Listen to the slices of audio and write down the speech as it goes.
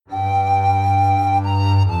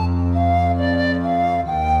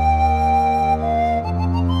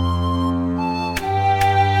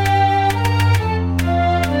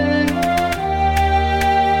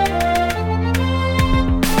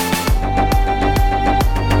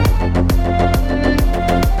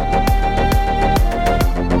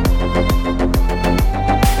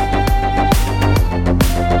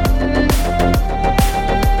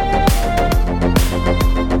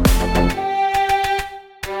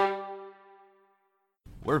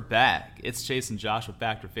We're back. It's Chase and Josh with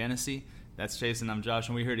Factor Fantasy. That's Chase and I'm Josh,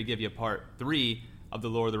 and we're here to give you part 3 of The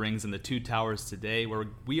Lord of the Rings and the Two Towers today, where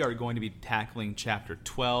we are going to be tackling Chapter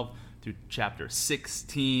 12 through Chapter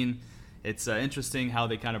 16. It's interesting how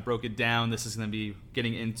they kind of broke it down. This is going to be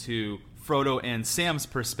getting into Frodo and Sam's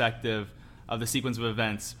perspective of the sequence of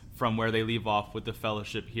events from where they leave off with the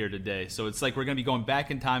Fellowship here today. So it's like we're going to be going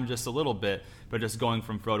back in time just a little bit, but just going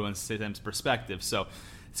from Frodo and Sam's perspective. So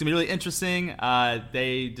it's going to be really interesting.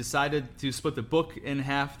 They decided to split the book in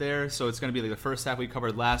half there, so it's going to be like the first half we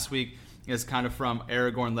covered last week is kind of from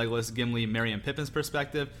Aragorn, Legolas, Gimli, Merry, and Pippin's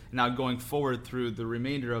perspective. And now going forward through the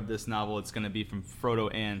remainder of this novel, it's going to be from Frodo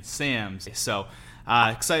and Sam's. So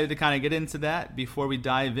excited to kind of get into that. Before we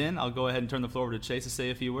dive in, I'll go ahead and turn the floor over to Chase to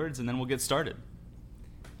say a few words, and then we'll get started.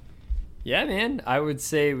 Yeah, man, I would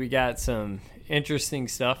say we got some interesting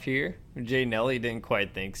stuff here. Jay Nelly didn't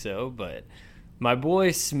quite think so, but my boy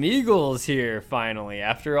Smeagol's here finally.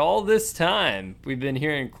 After all this time, we've been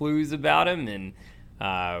hearing clues about him, and,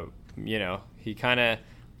 he kind of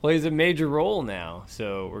plays a major role now.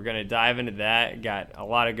 So we're going to dive into that. Got a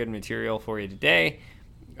lot of good material for you today.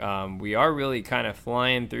 We are really kind of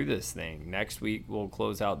flying through this thing. Next week, we'll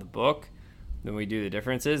close out the book. Then we do the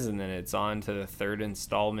differences, and then it's on to the third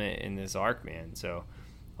installment in this arc, man. So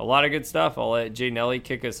a lot of good stuff. I'll let Jay Nelly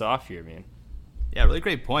kick us off here, man. Yeah, really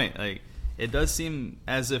great point. It does seem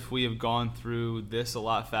as if we have gone through this a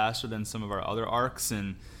lot faster than some of our other arcs,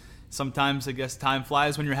 and sometimes I guess time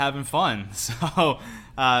flies when you're having fun. So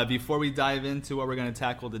before we dive into what we're going to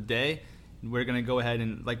tackle today, we're going to go ahead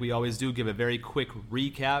and, like we always do, give a very quick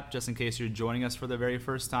recap just in case you're joining us for the very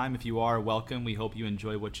first time. If you are, welcome. We hope you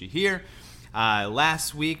enjoy what you hear.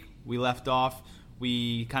 Last week we left off,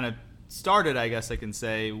 we kind of started, I guess I can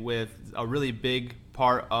say, with a really big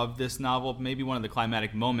part of this novel, maybe one of the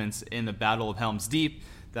climatic moments in the Battle of Helm's Deep.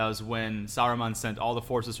 That was when Saruman sent all the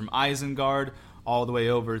forces from Isengard all the way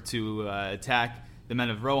over to attack the men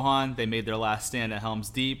of Rohan. They made their last stand at Helm's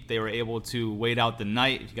Deep. They were able to wait out the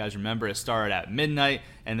night. If you guys remember, it started at midnight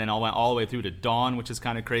and then went all the way through to dawn, which is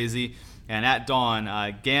kind of crazy. And at dawn,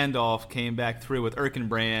 Gandalf came back through with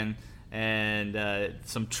Erkenbrand and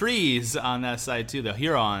some trees on that side too, the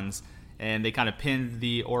Hurons, and they kind of pinned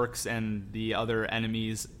the orcs and the other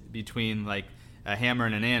enemies between like a hammer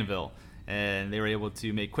and an anvil, and they were able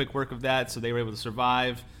to make quick work of that, so they were able to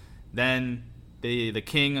survive. Then the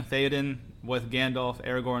king, Theoden, with Gandalf,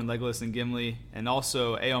 Aragorn, Legolas, and Gimli, and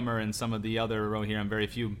also Éomer and some of the other Rohirrim, very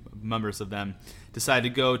few members of them, decided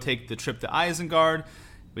to go take the trip to Isengard.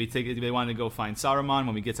 They wanted to go find Saruman.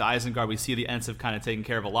 When we get to Isengard, we see the Ents have kind of taken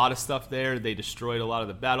care of a lot of stuff there. They destroyed a lot of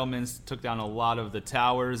the battlements, took down a lot of the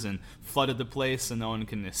towers, and flooded the place so no one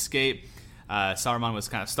can escape. Saruman was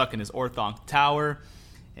kind of stuck in his Orthanc tower,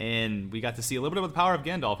 and we got to see a little bit of the power of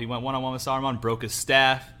Gandalf. He went one-on-one with Saruman, broke his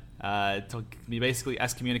staff. He basically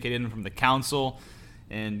excommunicated him from the council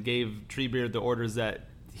and gave Treebeard the orders that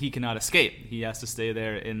he cannot escape. He has to stay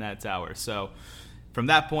there in that tower. So from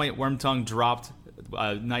that point, Wormtongue dropped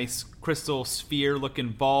a nice crystal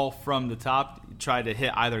sphere-looking ball from the top. He tried to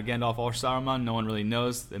hit either Gandalf or Saruman. No one really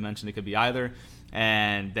knows. They mentioned it could be either.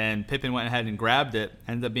 And then Pippin went ahead and grabbed it.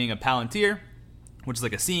 Ended up being a Palantir, which is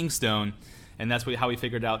like a seeing stone. And that's how we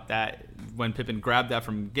figured out that when Pippin grabbed that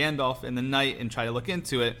from Gandalf in the night and tried to look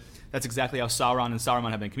into it, that's exactly how Sauron and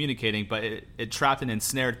Saruman have been communicating. But it trapped and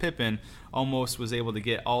ensnared Pippin, almost was able to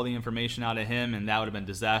get all the information out of him, and that would have been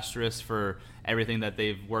disastrous for everything that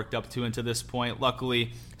they've worked up to into this point.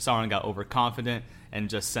 Luckily, Sauron got overconfident and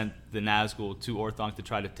just sent the Nazgul to Orthanc to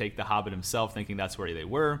try to take the Hobbit himself, thinking that's where they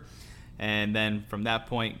were. And then from that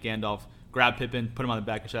point, Gandalf grabbed Pippin, put him on the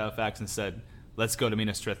back of Shadowfax, and said, "Let's go to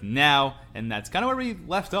Minas Tirith now." And that's kind of where we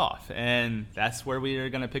left off. And that's where we are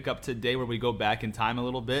going to pick up today, where we go back in time a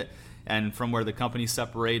little bit and from where the company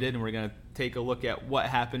separated. And we're going to take a look at what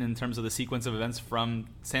happened in terms of the sequence of events from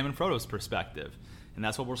Sam and Frodo's perspective. And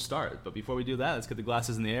that's where we'll start. But before we do that, let's get the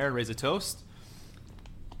glasses in the air, raise a toast.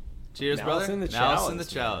 Cheers, Malice brother. in the Malice chalice, in the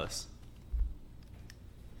chalice.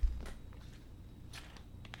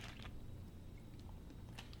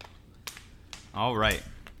 All right.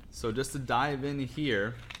 So just to dive in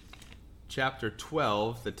here, Chapter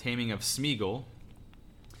 12, The Taming of Smeagol.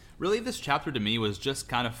 Really, this chapter to me was just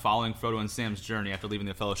kind of following Frodo and Sam's journey after leaving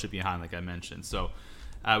the Fellowship behind, like I mentioned. So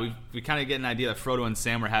we kind of get an idea that Frodo and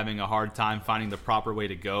Sam were having a hard time finding the proper way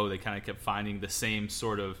to go. They kind of kept finding the same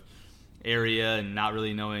sort of area and not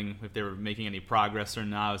really knowing if they were making any progress or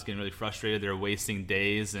not. I was getting really frustrated. They were wasting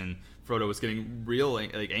days, and Frodo was getting real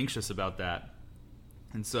anxious about that.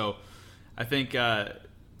 And so I think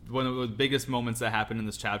one of the biggest moments that happened in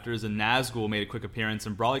this chapter is a Nazgul made a quick appearance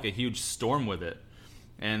and brought like a huge storm with it.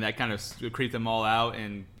 and that kind of creeped them all out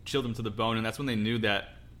and chilled them to the bone. And that's when they knew that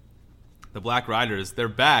the Black Riders, they're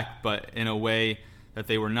back, but in a way that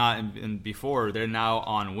they were not in before. They're now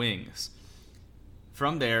on wings.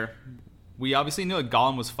 From there, we obviously knew that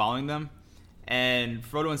Gollum was following them, and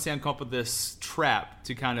Frodo and Sam come up with this trap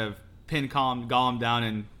to kind of pin Gollum down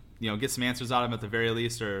and get some answers out of him at the very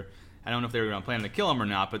least. Or I don't know if they were going to plan to kill him or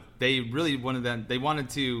not, but they really wanted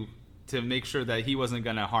to make sure that he wasn't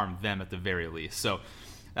going to harm them at the very least. So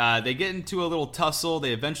they get into a little tussle.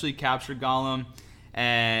 They eventually capture Gollum,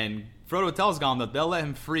 and Frodo tells Gollum that they'll let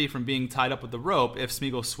him free from being tied up with the rope if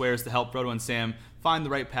Smeagol swears to help Frodo and Sam find the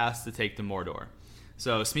right path to take to Mordor.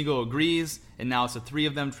 So Smeagol agrees, and now it's the three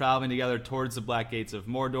of them traveling together towards the Black Gates of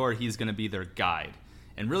Mordor. He's going to be their guide.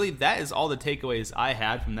 And really, that is all the takeaways I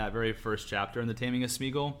had from that very first chapter in The Taming of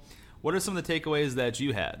Smeagol. What are some of the takeaways that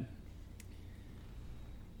you had?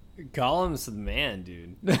 Gollum's the man,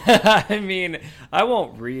 dude. I mean, I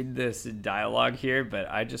won't read this dialogue here, but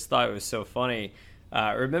I just thought it was so funny.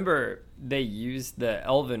 Remember, they used the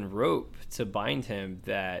elven rope to bind him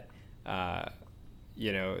that,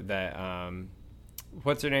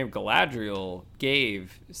 what's her name, Galadriel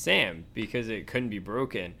gave Sam because it couldn't be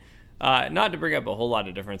broken. Not to bring up a whole lot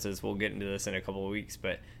of differences, we'll get into this in a couple of weeks,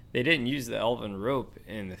 but they didn't use the elven rope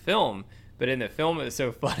in the film. But in the film, it was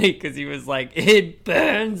so funny because he was like, "It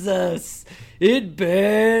burns us, it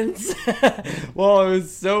burns." Well,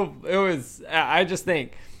 I just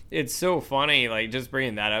think it's so funny, like, just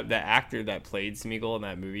bringing that up. The actor that played Smeagol in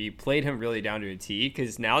that movie played him really down to a T,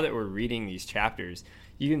 because now that we're reading these chapters,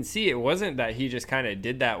 you can see it wasn't that he just kind of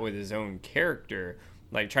did that with his own character,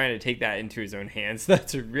 like trying to take that into his own hands.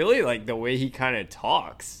 That's really like the way he kind of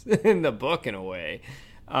talks in the book in a way.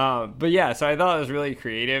 But yeah, so I thought it was really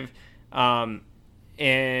creative.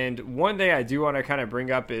 And one thing I do want to kind of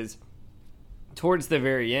bring up is towards the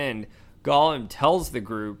very end, Gollum tells the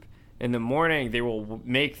group in the morning they will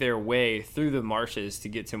make their way through the marshes to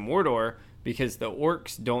get to Mordor because the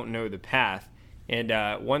orcs don't know the path. And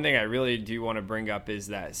one thing I really do want to bring up is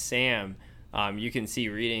that Sam, you can see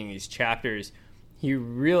reading these chapters, he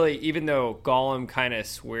really, even though Gollum kind of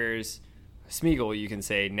swears, Smeagol, you can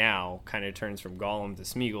say now, kind of turns from Gollum to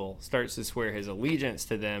Smeagol, starts to swear his allegiance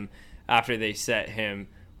to them after they set him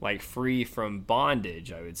like free from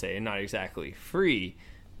bondage, I would say, and not exactly free,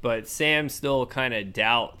 but Sam still kind of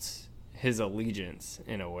doubts his allegiance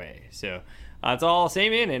in a way. So that's all I'll say,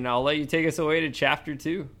 man, and I'll let you take us away to chapter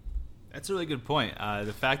 2. That's a really good point.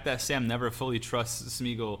 The fact that Sam never fully trusts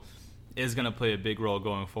Smeagol is going to play a big role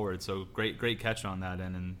going forward. So great catch on that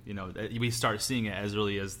end, and we start seeing it as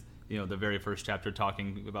early as the very first chapter,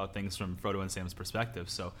 talking about things from Frodo and Sam's perspective.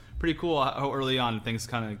 So pretty cool how early on things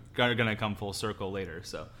kind of are going to come full circle later.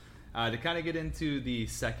 So to kind of get into the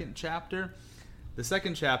second chapter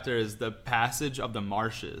is the passage of the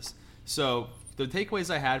marshes. So the takeaways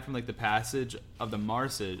I had from like the passage of the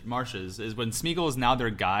marshes is when Smeagol is now their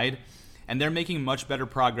guide, and they're making much better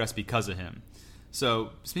progress because of him.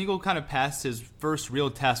 So Smeagol kind of passed his first real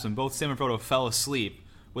test when both Sam and Frodo fell asleep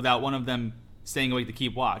without one of them staying awake to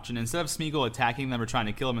keep watch. And instead of Smeagol attacking them or trying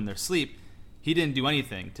to kill them in their sleep, he didn't do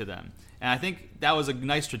anything to them. And I think that was a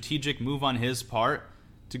nice strategic move on his part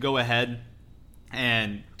to go ahead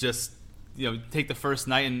and just take the first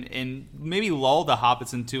night and maybe lull the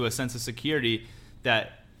hobbits into a sense of security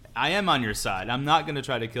that I am on your side. I'm not going to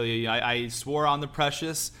try to kill you. I swore on the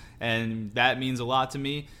precious, and that means a lot to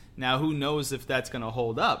me. Now, who knows if that's going to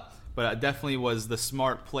hold up, but it definitely was the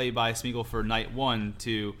smart play by Smeagol for night one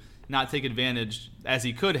to not take advantage, as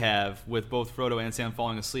he could have, with both Frodo and Sam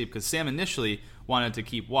falling asleep, because Sam initially wanted to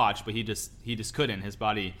keep watch, but he just couldn't. His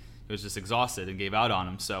body was just exhausted and gave out on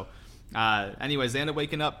him. So anyways, they ended up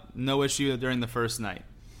waking up, no issue during the first night.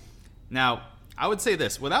 Now, I would say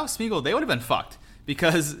this, without Smeagol, they would have been fucked,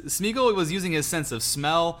 because Smeagol was using his sense of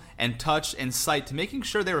smell and touch and sight to making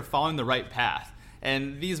sure they were following the right path.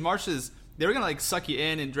 And these marshes, they were going to suck you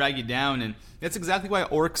in and drag you down, and that's exactly why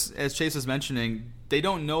orcs, as Chase was mentioning, they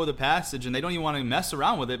don't know the passage, and they don't even want to mess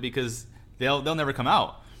around with it because they'll never come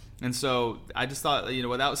out. And so I just thought,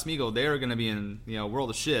 without Smeagol, they were going to be in a world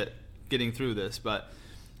of shit getting through this. But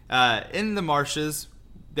in the marshes,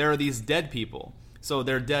 there are these dead people. So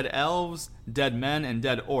they're dead elves, dead men, and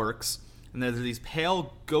dead orcs. And there's these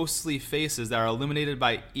pale, ghostly faces that are illuminated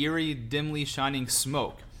by eerie, dimly shining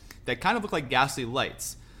smoke that kind of look like ghastly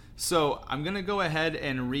lights. So I'm going to go ahead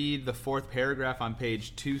and read the fourth paragraph on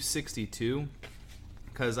page 262,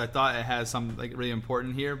 because I thought it has something really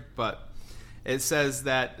important here. But it says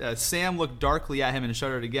that Sam looked darkly at him and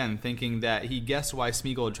shuddered again, thinking that he guessed why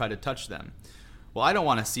Smeagol had tried to touch them. "Well, I don't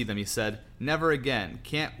want to see them," he said. "Never again.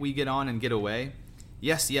 Can't we get on and get away?"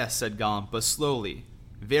 Yes, said Gollum, "but slowly.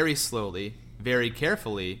 very slowly, very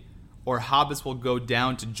carefully, or hobbits will go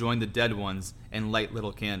down to join the dead ones and light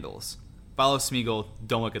little candles. Follow Smeagol,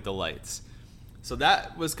 don't look at the lights. So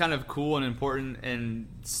that was kind of cool and important in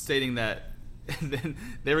stating that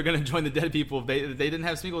they were going to join the dead people if they didn't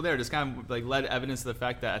have Smeagol there. Just kind of like led evidence to the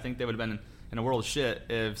fact that I think they would have been in a world of shit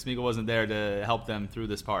if Smeagol wasn't there to help them through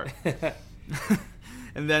this part.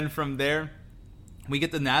 And then from there, we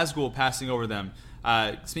get the Nazgul passing over them.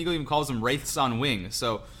 Smeagol even calls them wraiths on wings.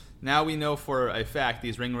 So now we know for a fact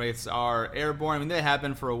these ring wraiths are airborne. I mean, they have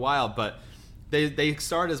been for a while, but they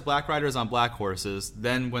started as black riders on black horses.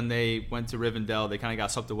 Then when they went to Rivendell, they kind of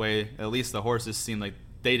got swept away. At least the horses seemed like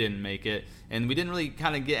they didn't make it. And we didn't really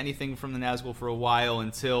kind of get anything from the Nazgul for a while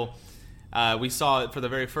until we saw it for the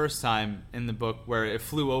very first time in the book, where it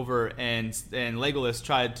flew over and Legolas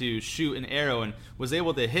tried to shoot an arrow and was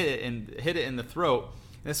able to hit it in the throat.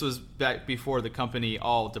 This was back before the company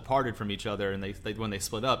all departed from each other, and they when they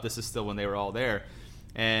split up. This is still when they were all there.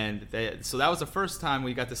 And so that was the first time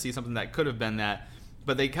we got to see something that could have been that.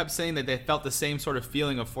 But they kept saying that they felt the same sort of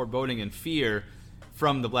feeling of foreboding and fear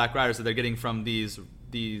from the Black Riders that they're getting from these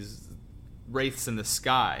wraiths in the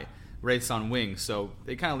sky, wraiths on wings. So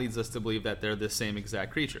it kind of leads us to believe that they're the same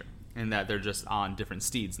exact creature and that they're just on different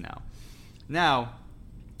steeds now. Now,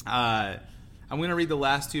 I'm going to read the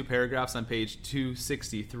last two paragraphs on page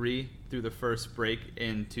 263 through the first break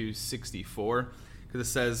in 264, because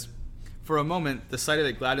it says, "For a moment, the sight of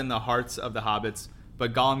it gladdened the hearts of the hobbits,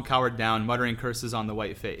 but Gollum cowered down, muttering curses on the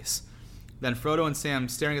white face. Then Frodo and Sam,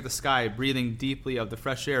 staring at the sky, breathing deeply of the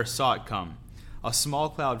fresh air, saw it come. A small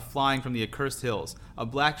cloud flying from the accursed hills, a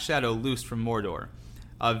black shadow loosed from Mordor.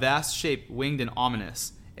 A vast shape, winged and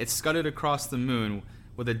ominous. It scudded across the moon,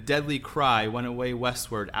 with a deadly cry went away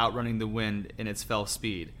westward, outrunning the wind in its fell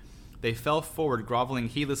speed. They fell forward, groveling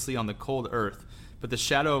heedlessly on the cold earth, but the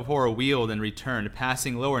shadow of horror wheeled and returned,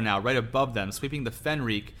 passing lower now, right above them, sweeping the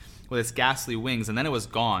Fenreek with its ghastly wings, and then it was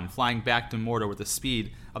gone, flying back to Mordor with the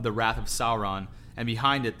speed of the wrath of Sauron, and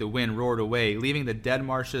behind it the wind roared away, leaving the dead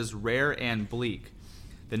marshes rare and bleak.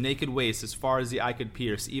 The naked waste, as far as the eye could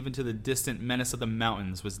pierce, even to the distant menace of the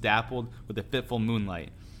mountains, was dappled with the fitful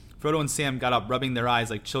moonlight. Frodo and Sam got up, rubbing their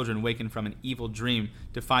eyes like children wakened from an evil dream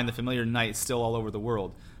to find the familiar night still all over the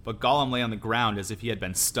world. But Gollum lay on the ground as if he had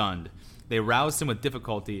been stunned. They roused him with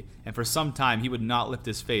difficulty, and for some time he would not lift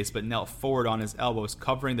his face, but knelt forward on his elbows,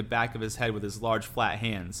 covering the back of his head with his large flat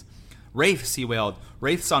hands. "Wraiths," he wailed,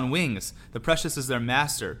 "wraiths on wings. The precious is their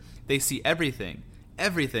master. They see everything.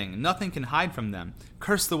 Everything. Nothing can hide from them.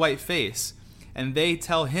 Curse the white face. And they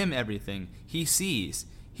tell him everything. He sees.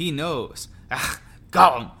 He knows. Ah,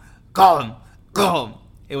 Gollum! Gollum! Gollum!"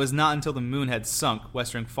 It was not until the moon had sunk,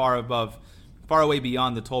 westering far away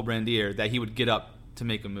beyond the Tol Brandir, that he would get up to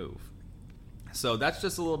make a move. So that's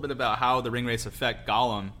just a little bit about how the ringwraiths affect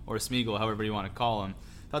Gollum, or Smeagol, however you want to call him.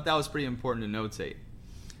 Thought that was pretty important to notate.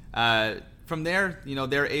 From there,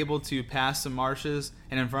 they're able to pass some marshes,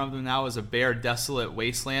 and in front of them now is a bare, desolate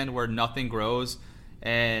wasteland where nothing grows,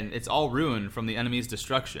 and it's all ruined from the enemy's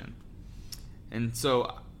destruction. And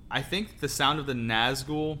so I think the sound of the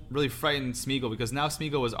Nazgul really frightened Smeagol, because now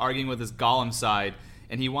Smeagol was arguing with his Gollum side,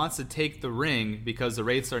 and he wants to take the ring because the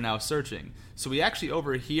wraiths are now searching. So we actually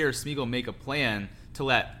overhear Smeagol make a plan to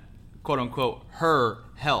let, quote-unquote, her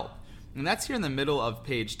help. And that's here in the middle of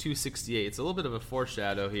page 268. It's a little bit of a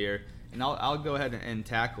foreshadow here, and I'll go ahead and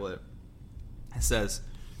tackle it. It says,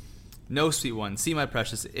 "No, sweet one, see my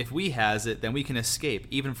precious, if we has it, then we can escape,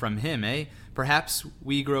 even from him, eh? Perhaps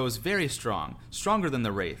we grows very strong, stronger than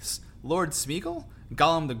the wraiths. Lord Smeagol?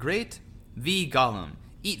 Gollum the Great? The Gollum.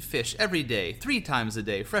 Eat fish every day, 3 times a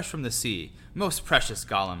day, fresh from the sea. Most precious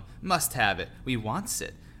Gollum. Must have it. We wants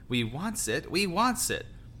it. We wants it. We wants it.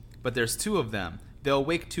 But there's 2 of them. They'll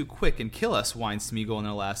wake too quick and kill us," whined Smeagol in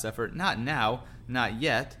a last effort. "Not now. Not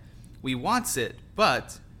yet. We wants it,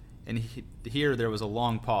 but..." And here there was a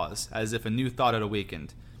long pause, as if a new thought had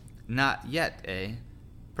awakened. "Not yet, eh?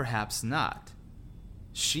 Perhaps not.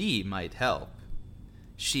 She might help.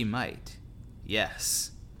 She might.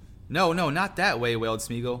 Yes." No, not that way," wailed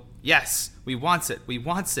Smeagol. "Yes, we wants it, we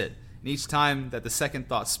wants it." And each time that the second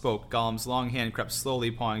thought spoke, Gollum's long hand crept slowly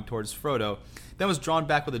pawing towards Frodo, then was drawn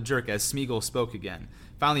back with a jerk as Smeagol spoke again.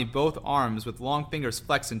 Finally, both arms, with long fingers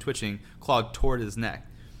flexed and twitching, clawed toward his neck.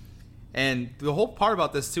 And the whole part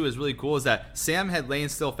about this, too, is really cool, is that Sam had lain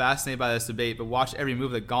still fascinated by this debate, but watched every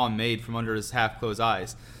move that Gollum made from under his half-closed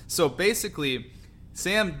eyes. So basically,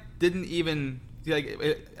 Sam didn't even...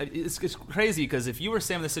 it's crazy, because if you were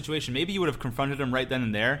Sam in this situation, maybe you would have confronted him right then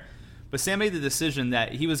and there. But Sam made the decision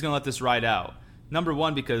that he was going to let this ride out. Number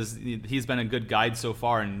one, because he's been a good guide so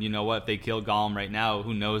far, and you know what? If they kill Gollum right now,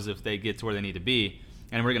 who knows if they get to where they need to be.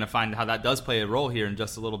 And we're going to find how that does play a role here in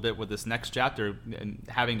just a little bit with this next chapter and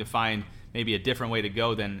having to find maybe a different way to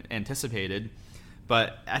go than anticipated.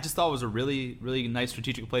 But I just thought it was a really, really nice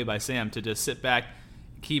strategic play by Sam to just sit back,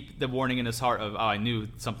 keep the warning in his heart of, I knew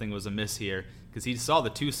something was amiss here, because he saw the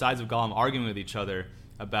two sides of Gollum arguing with each other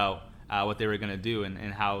about what they were going to do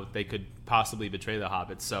and how they could possibly betray the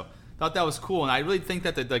hobbits. So I thought that was cool. And I really think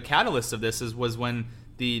that the catalyst of this was when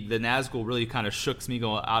the Nazgul really kind of shook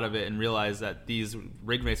Smeagol out of it and realized that these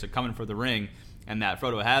Ringwraiths are coming for the ring and that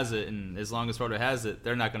Frodo has it. And as long as Frodo has it,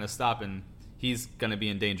 they're not going to stop, and he's going to be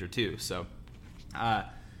in danger too. So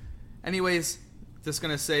anyways, just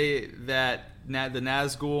going to say that the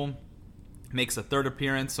Nazgul makes a third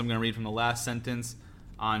appearance. So I'm going to read from the last sentence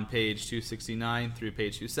on page 269 through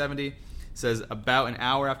page 270. It says, about an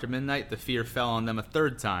hour after midnight, the fear fell on them a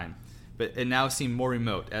third time. But it now seemed more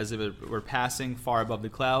remote, as if it were passing far above the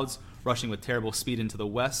clouds, rushing with terrible speed into the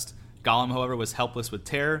west. Gollum, however, was helpless with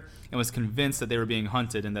terror and was convinced that they were being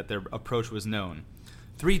hunted and that their approach was known.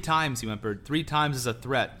 3 times, he whimpered, 3 times is a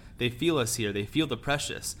threat. They feel us here. They feel the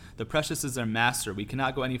Precious. The Precious is their master. We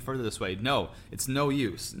cannot go any further this way. No, it's no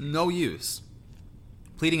use. No use.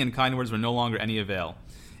 Pleading and kind words were no longer any avail.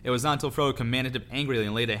 It was not until Frodo commanded him angrily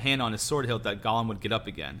and laid a hand on his sword hilt that Gollum would get up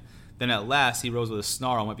again. Then at last he rose with a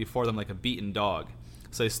snarl and went before them like a beaten dog.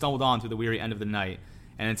 So they stumbled on through the weary end of the night,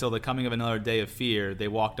 and until the coming of another day of fear, they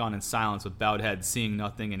walked on in silence with bowed heads, seeing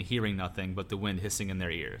nothing and hearing nothing but the wind hissing in their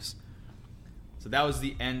ears. So that was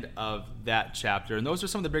the end of that chapter, and those are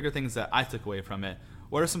some of the bigger things that I took away from it.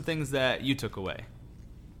 What are some things that you took away?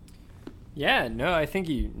 Yeah, no, I think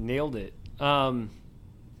you nailed it.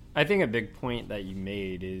 I think a big point that you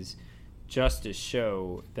made is just to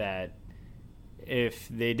show that if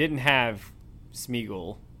they didn't have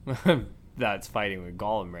Smeagol that's fighting with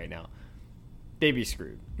Gollum right now, they'd be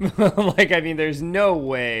screwed. There's no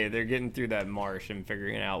way they're getting through that marsh and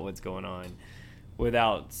figuring out what's going on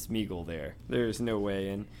without Smeagol there. There's no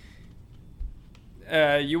way.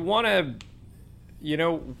 And you want to,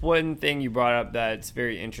 one thing you brought up that's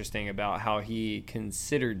very interesting about how he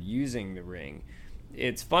considered using the ring.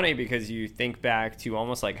 It's funny because you think back to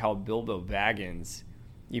almost like how Bilbo Baggins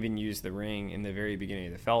even used the ring in the very beginning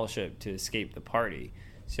of the Fellowship to escape the party.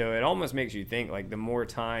 So it almost makes you think like the more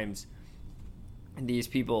times these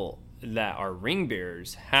people that are ring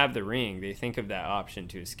bearers have the ring, they think of that option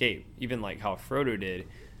to escape, even like how Frodo did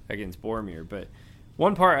against Boromir. But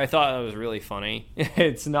one part I thought that was really funny.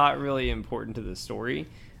 It's not really important to the story,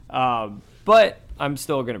 but I'm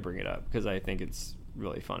still going to bring it up because I think it's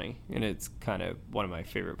really funny, and it's kind of one of my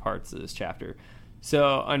favorite parts of this chapter.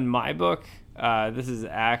 So on my book, this is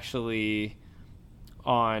actually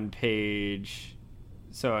on page...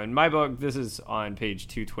 So in my book, this is on page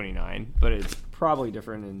 229, but it's probably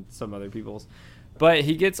different in some other people's. But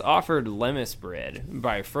he gets offered lemmis bread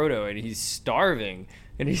by Frodo, and he's starving,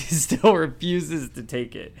 and he still refuses to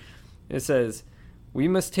take it. It says, "We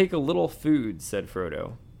must take a little food," said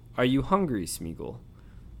Frodo. "Are you hungry, Smeagol?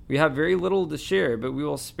 We have very little to share, but we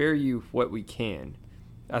will spare you what we can."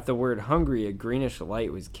 At the word hungry, a greenish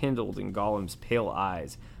light was kindled in Gollum's pale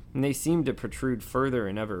eyes, and they seemed to protrude further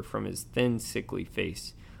than ever from his thin, sickly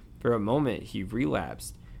face. For a moment he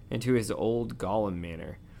relapsed into his old Gollum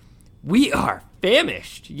manner. "We are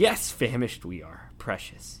famished! Yes, famished we are,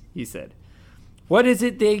 Precious," he said. "What is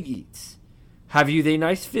it they eats? Have you they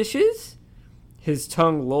nice fishes?" His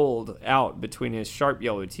tongue lolled out between his sharp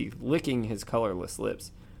yellow teeth, licking his colorless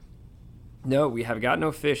lips. "No, we have got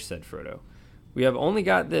no fish," said Frodo. "We have only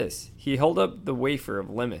got this." He held up the wafer of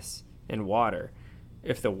lemmis and water.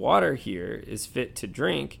 "If the water here is fit to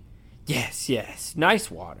drink—" "Yes, yes, nice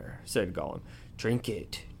water," said Gollum. Drink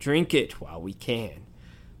it while we can."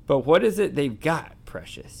 "But what is it they've got,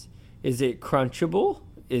 Precious? Is it crunchable?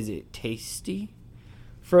 Is it tasty?"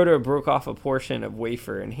 Frodo broke off a portion of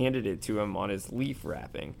wafer and handed it to him on his leaf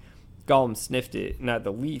wrapping. Gollum sniffed it, and at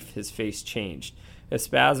the leaf his face changed. A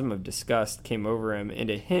spasm of disgust came over him, and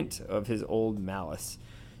a hint of his old malice.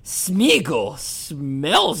 "Smeagol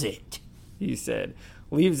smells it," he said.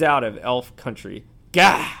 "Leaves out of elf country.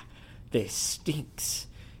 Gah! They stinks."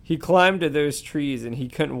 He climbed to those trees, and he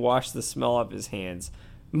couldn't wash the smell off his hands.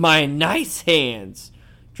 "My nice hands!"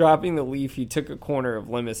 Dropping the leaf, he took a corner of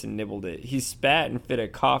lemmis and nibbled it. He spat and fit a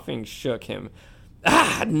coughing shook him.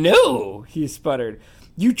 "Ah, no!" he sputtered.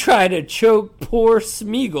 "You try to choke poor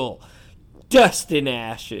Smeagol. Dust and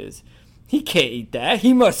ashes. He can't eat that.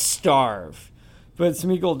 He must starve." But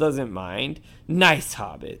Smeagol doesn't mind. Nice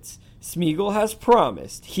hobbits. Smeagol has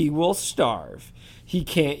promised he will starve. He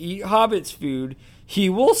can't eat hobbits' food. He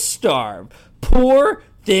will starve. Poor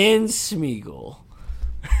thin Smeagol.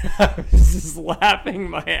 I was just laughing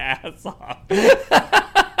my ass off.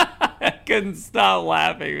 couldn't stop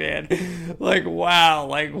laughing, man. Like, wow,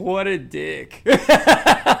 like what a dick.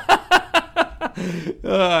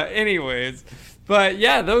 Anyways, but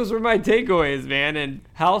yeah, those were my takeaways, man. And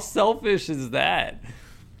how selfish is that?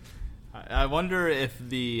 I wonder if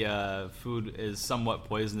the food is somewhat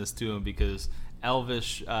poisonous to him, because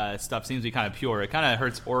elvish stuff seems to be kind of pure. It kind of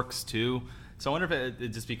hurts orcs too. So I wonder if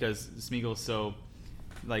it's just because Smeagol's so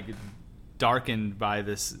like darkened by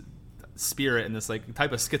this spirit and this like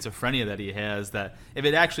type of schizophrenia that he has, that if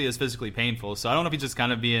it actually is physically painful. So I don't know if he's just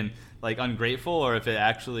kind of being like ungrateful, or if it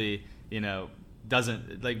actually, you know,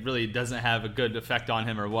 really doesn't have a good effect on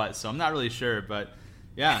him or what. So I'm not really sure, but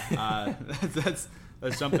yeah,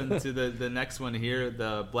 let's jump into the next one here.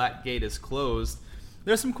 The Black Gate is closed.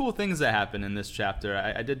 There's some cool things that happen in this chapter.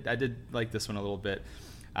 I did like this one a little bit.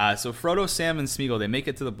 So Frodo, Sam, and Smeagol, they make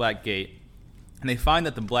it to the Black Gate, and they find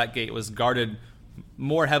that the Black Gate was guarded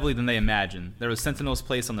more heavily than they imagined. There was sentinels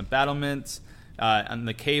placed on the battlements, on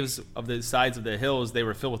the caves of the sides of the hills. They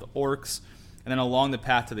were filled with orcs, and then along the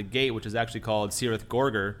path to the gate, which is actually called Cirith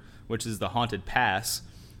Gorger, which is the Haunted Pass,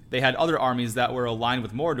 they had other armies that were aligned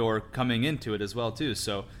with Mordor coming into it as well too.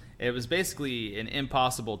 So it was basically an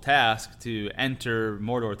impossible task to enter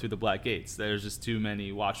Mordor through the Black Gates. There's just too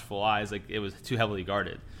many watchful eyes. Like, it was too heavily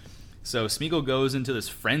guarded. So Smeagol goes into this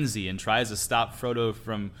frenzy and tries to stop Frodo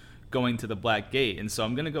from going to the Black Gate. And so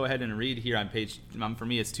I'm going to go ahead and read here on page, for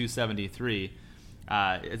me it's 273.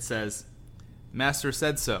 It says, Master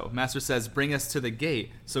said so. Master says, bring us to the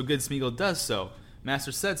gate. So good Smeagol does so.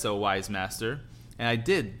 Master said so, wise master. And I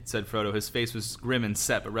did, said Frodo. His face was grim and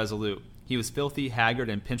set, but resolute. He was filthy, haggard,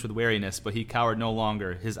 and pinched with weariness, but he cowered no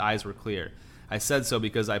longer. His eyes were clear. I said so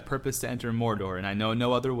because I purpose to enter Mordor, and I know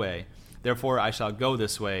no other way. Therefore I shall go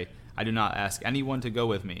this way. I do not ask anyone to go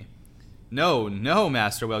with me. No, no,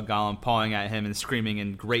 master, wailed Gollum, pawing at him and screaming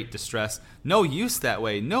in great distress. No use that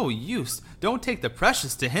way, no use. Don't take the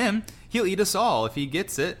precious to him. He'll eat us all if he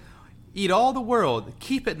gets it. Eat all the world.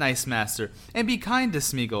 Keep it, nice master, and be kind to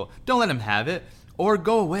Smeagol. Don't let him have it. Or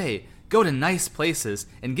go away. Go to nice places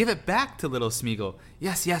and give it back to little Smeagol.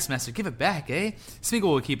 Yes, yes, master, give it back, eh?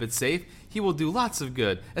 Smeagol will keep it safe. He will do lots of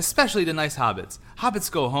good, especially to nice hobbits.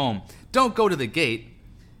 Hobbits go home. Don't go to the gate.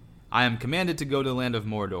 I am commanded to go to the land of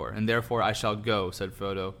Mordor, and therefore I shall go, said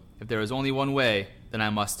Frodo. If there is only one way, then I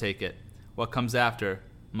must take it. What comes after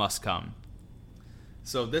must come.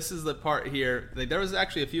 So this is the part here. Like, there was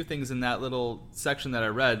actually a few things in that little section that I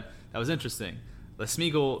read that was interesting. The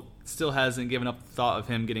Smeagol still hasn't given up the thought of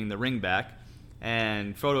him getting the ring back,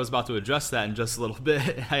 and Frodo is about to address that in just a little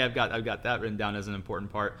bit. I've got that written down as an important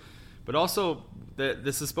part. But also,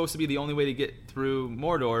 this is supposed to be the only way to get through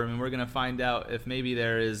Mordor, and we're going to find out if maybe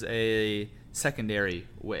there is a secondary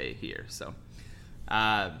way here. So,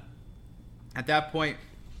 at that point,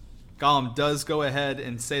 Gollum does go ahead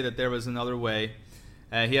and say that there was another way.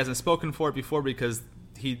 He hasn't spoken for it before because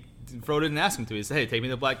Frodo didn't ask him to. He said, hey, take me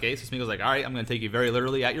to the Black Gate. So Smeagol's like, all right, I'm going to take you very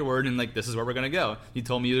literally at your word, and like, this is where we're going to go. You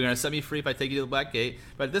told me you were going to set me free if I take you to the Black Gate.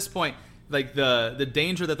 But at this point, like, the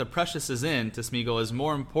danger that the Precious is in to Smeagol is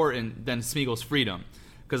more important than Smeagol's freedom.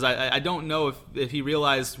 Because I don't know if he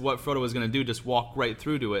realized what Frodo was going to do, just walk right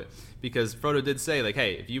through to it. Because Frodo did say, like,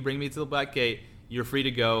 hey, if you bring me to the Black Gate, you're free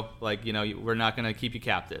to go. Like, you know, we're not going to keep you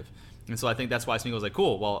captive. And so I think that's why Smeagol's like,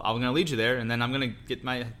 cool, well, I'm going to lead you there, and then I'm going to get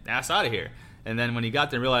my ass out of here. And then when he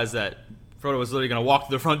got there and realized that Frodo was literally going to walk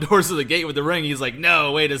through the front doors of the gate with the ring, he's like,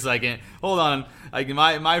 no, wait a second. Hold on. Like,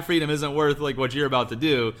 my freedom isn't worth, like, what you're about to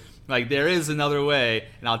do. Like, there is another way,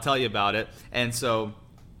 and I'll tell you about it. And so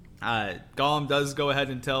Gollum does go ahead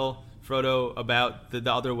and tell Frodo about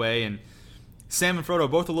the other way, and Sam and Frodo are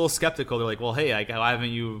both a little skeptical. They're like, well, hey, why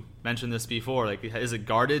haven't you mentioned this before? Like, is it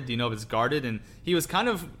guarded? Do you know if it's guarded? And he was kind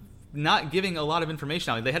of not giving a lot of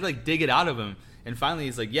information out. They had to, like, dig it out of him. And finally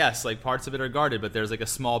he's like, yes, like, parts of it are guarded, but there's, like, a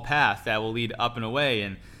small path that will lead up and away.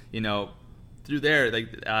 And, you know, through there,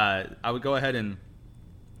 like, I would go ahead and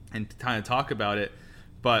kind of talk about it.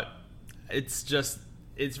 But it's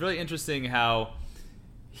really interesting how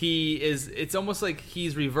it's almost like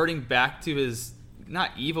he's reverting back to his,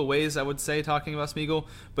 not evil ways, I would say, talking about Smeagol,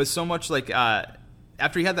 but so much like,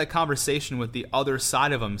 after he had that conversation with the other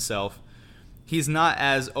side of himself, he's not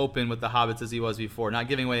as open with the hobbits as he was before, not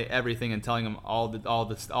giving away everything and telling them all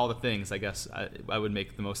the things, I guess I would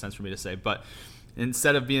make the most sense for me to say. But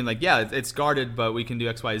instead of being like, yeah, it's guarded, but we can do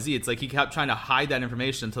X, Y, Z, it's like he kept trying to hide that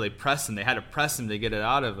information until they pressed him. They had to press him to get it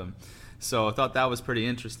out of him. So I thought that was pretty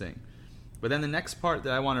interesting. But then the next part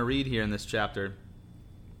that I want to read here in this chapter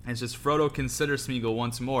is just Frodo considers Smeagol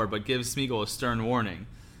once more, but gives Smeagol a stern warning.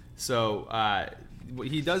 So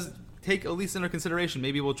he does take at least under consideration,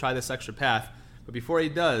 maybe we'll try this extra path. But before he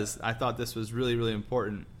does, I thought this was really, really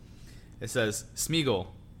important. It says, Smeagol,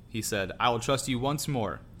 he said, I will trust you once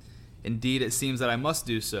more. Indeed, it seems that I must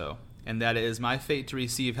do so, and that it is my fate to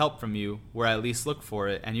receive help from you, where I least look for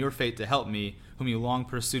it, and your fate to help me, whom you long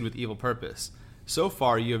pursued with evil purpose. So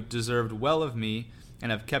far you have deserved well of me,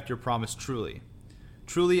 and have kept your promise truly.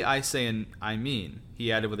 Truly I say and I mean,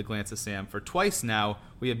 he added with a glance at Sam, for twice now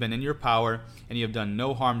we have been in your power, and you have done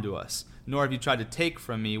no harm to us, nor have you tried to take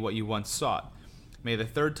from me what you once sought. May the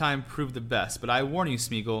third time prove the best, but I warn you,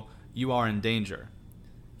 Smeagol, you are in danger.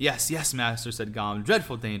 Yes, yes, master, said Gollum,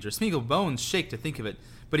 dreadful danger. Smeagol bones shake to think of it,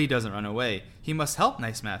 but he doesn't run away. He must help,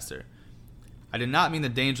 nice master. I did not mean the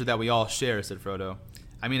danger that we all share, said Frodo.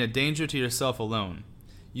 I mean a danger to yourself alone.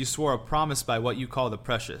 You swore a promise by what you call the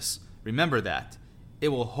precious. Remember that. It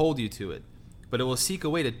will hold you to it, but it will seek a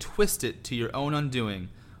way to twist it to your own undoing.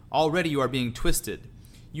 Already you are being twisted.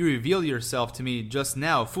 You reveal yourself to me just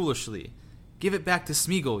now foolishly. Give it back to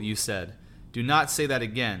Smeagol, you said. Do not say that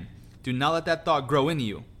again. Do not let that thought grow in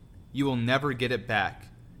you. You will never get it back,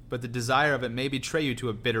 but the desire of it may betray you to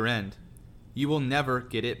a bitter end. You will never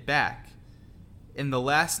get it back. In the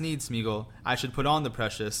last need, Smeagol, I should put on the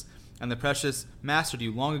precious, and the precious mastered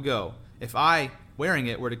you long ago. If I, wearing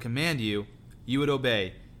it, were to command you, you would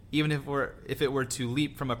obey, even if it were to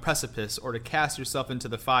leap from a precipice or to cast yourself into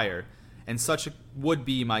the fire, and such would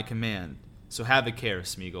be my command. So have a care,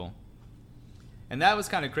 Smeagol. And that was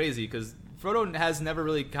kind of crazy, because Frodo has never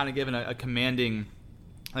really kind of given a commanding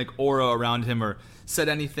aura around him or said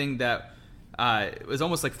anything that was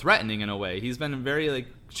almost threatening in a way. He's been very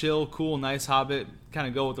chill, cool, nice hobbit, kind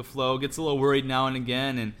of go with the flow, gets a little worried now and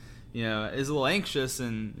again, and is a little anxious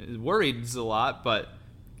and worried a lot, but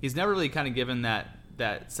he's never really kind of given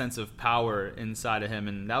that sense of power inside of him,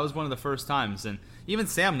 and that was one of the first times. And even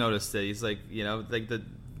Sam noticed it. He's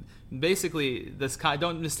basically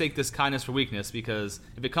don't mistake this kindness for weakness, because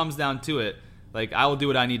if it comes down to it, I will do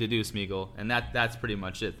what I need to do, Smeagol, and that's pretty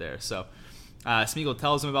much it there. So Smeagol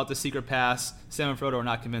tells him about the secret pass. Sam and Frodo are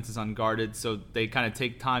not convinced it's unguarded, so they kind of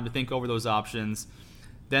take time to think over those options.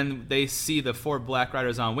 Then they see the 4 Black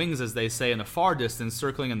Riders on wings, as they say, in the far distance,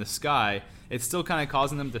 circling in the sky. It's still kind of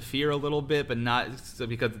causing them to fear a little bit, but not to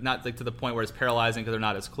the point where it's paralyzing because they're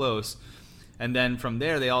not as close. And then from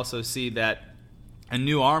there, they also see that a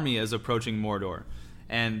new army is approaching Mordor.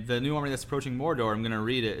 And the new army that's approaching Mordor, I'm going to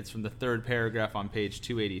read it. It's from the 3rd paragraph on page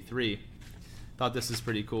 283. Thought this is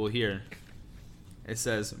pretty cool here. It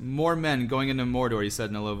says, more men going into Mordor, he said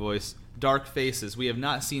in a low voice. Dark faces. We have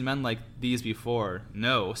not seen men like these before.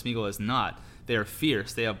 No, Smeagol has not. They are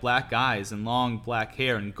fierce. They have black eyes and long black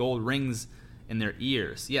hair and gold rings in their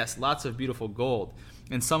ears. Yes, lots of beautiful gold.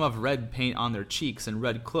 And some have red paint on their cheeks and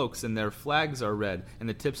red cloaks, and their flags are red, and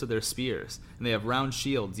the tips of their spears. And they have round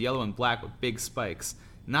shields, yellow and black with big spikes.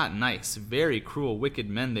 Not nice. Very cruel, wicked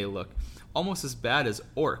men they look. Almost as bad as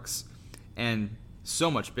orcs. And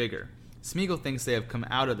so much bigger. Smeagol thinks they have come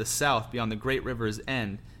out of the south beyond the great river's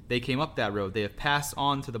end. They came up that road. They have passed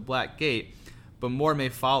on to the Black Gate, but more may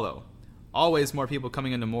follow. Always more people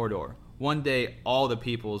coming into Mordor. One day, all the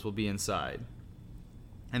peoples will be inside.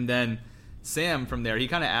 And then Sam, from there, he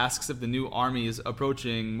kind of asks if the new armies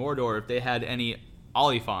approaching Mordor, if they had any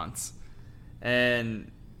Oliphants.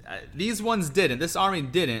 And these ones didn't. This army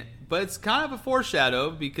didn't. But it's kind of a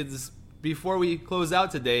foreshadow, because before we close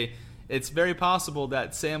out today, it's very possible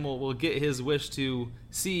that Sam will get his wish to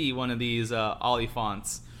see one of these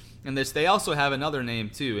Oliphants. And they also have another name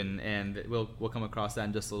too, and we'll come across that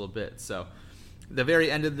in just a little bit. So, the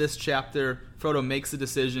very end of this chapter, Frodo makes the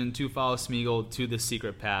decision to follow Smeagol to the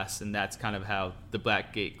secret pass, and that's kind of how the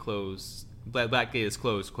Black Gate closes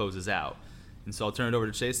out. And so I'll turn it over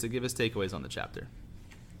to Chase to give his takeaways on the chapter.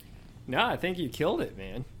 No, I think you killed it,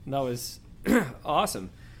 man. That was awesome.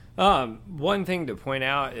 One thing to point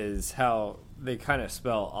out is how they kind of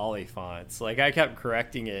spell Oliphants. I kept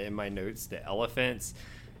correcting it in my notes to elephants.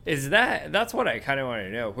 That's what I kind of want to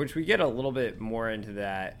know, which we get a little bit more into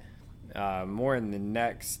that more in the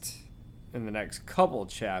next couple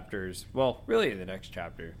chapters. Well, really in the next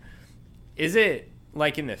chapter. Is it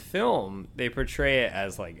in the film they portray it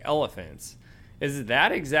as elephants? Is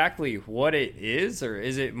that exactly what it is, or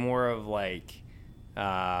is it more of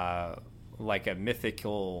a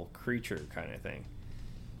mythical creature kind of thing?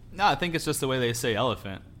 No, I think it's just the way they say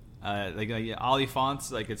elephant.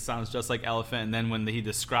 Oliphants, it sounds just like elephant, and then when he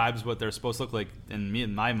describes what they're supposed to look like,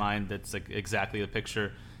 in my mind, that's exactly the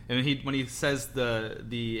picture. And when he says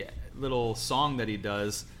the little song that he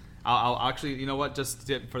does, I'll actually, you know what,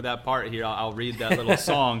 just for that part here, I'll read that little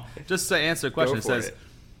song just to answer a question. It says,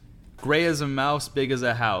 "Gray as a mouse, big as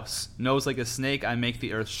a house, nose like a snake, I make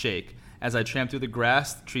the earth shake. As I tramp through the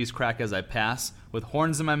grass, trees crack as I pass. With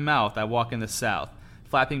horns in my mouth, I walk in the south.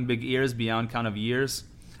 flapping big ears beyond count of years.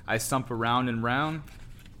 I stump around and round,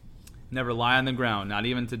 never lie on the ground, not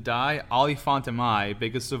even to die. Oliphant am I,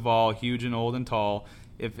 biggest of all, huge and old and tall.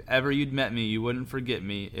 If ever you'd met me, you wouldn't forget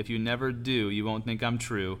me. If you never do, you won't think I'm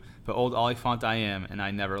true. But old Oliphant I am, and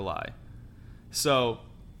I never lie. So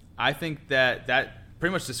I think that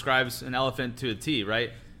pretty much describes an elephant to a T,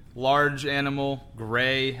 right? Large animal,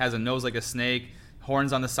 gray, has a nose like a snake,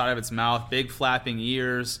 horns on the side of its mouth, big flapping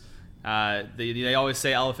ears. They always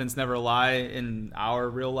say elephants never lie in our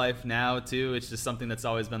real life now too. It's just something that's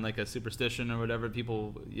always been like a superstition or whatever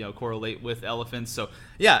people correlate with elephants. So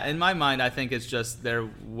yeah, in my mind, I think it's just their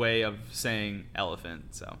way of saying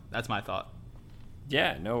elephant. So that's my thought.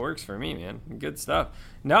 Yeah, no, it works for me, man. Good stuff.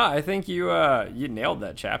 No, I think you nailed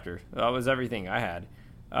that chapter. That was everything I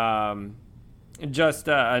had. Just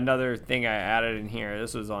another thing I added in here.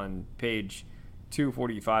 This was on page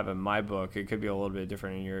 245 of my book. It could be a little bit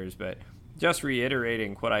different in yours, but just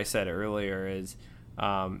reiterating what I said earlier is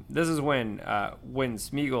this is when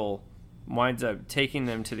Smeagol winds up taking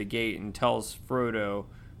them to the gate and tells Frodo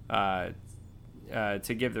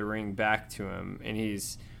to give the ring back to him, and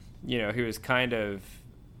he was kind of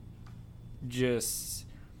just,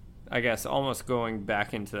 I guess, almost going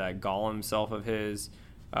back into that Gollum self of his,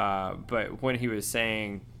 but when he was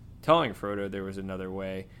telling Frodo there was another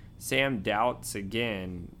way, Sam doubts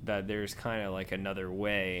again that there's kind of like another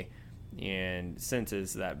way and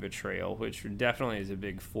senses that betrayal, which definitely is a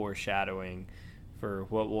big foreshadowing for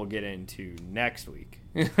what we'll get into next week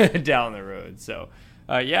down the road. So,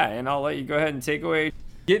 yeah, and I'll let you go ahead and take away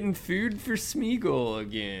getting food for Smeagol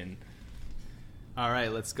again. All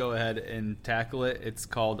right, let's go ahead and tackle it. It's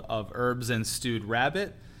called Of Herbs and Stewed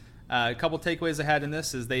Rabbit. A couple takeaways I had in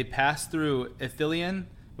this is they passed through Ithilien,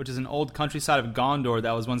 which is an old countryside of Gondor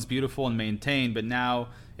that was once beautiful and maintained, but now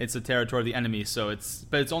it's the territory of the enemy. So it's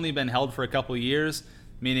only been held for a couple of years,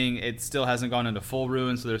 meaning it still hasn't gone into full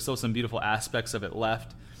ruin. So there's still some beautiful aspects of it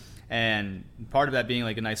left, and part of that being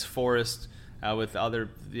like a nice forest with other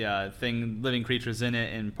living creatures in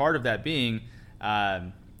it, and part of that being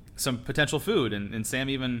some potential food. And Sam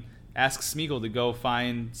even asks Smeagol to go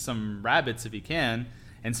find some rabbits if he can,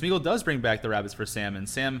 and Smeagol does bring back the rabbits for Sam, and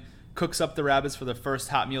Sam cooks up the rabbits for the first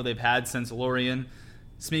hot meal they've had since Lorien.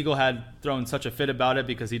 Smeagol had thrown such a fit about it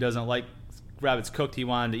because he doesn't like rabbits cooked. He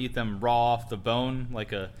wanted to eat them raw off the bone,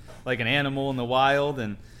 like an animal in the wild.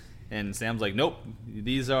 And Sam's like, nope,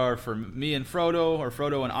 these are for me and Frodo, or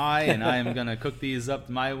Frodo and I am gonna cook these up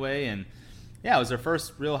my way. And yeah, it was their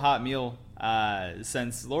first real hot meal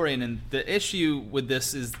since Lorien. And the issue with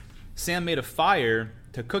this is Sam made a fire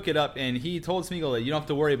to cook it up, and he told Smeagol that you don't have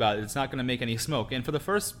to worry about it. It's not going to make any smoke. And for the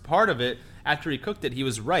first part of it, after he cooked it, he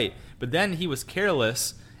was right. But then he was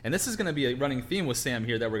careless, and this is going to be a running theme with Sam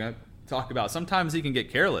here that we're going to talk about. Sometimes he can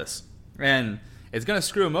get careless, and it's going to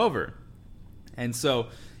screw him over. And so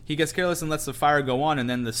he gets careless and lets the fire go on, and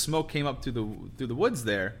then the smoke came up through the woods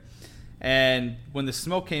there. And when the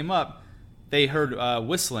smoke came up, they heard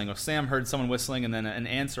whistling, or Sam heard someone whistling, and then an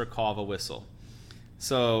answer call of a whistle.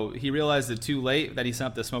 So he realized it too late that he sent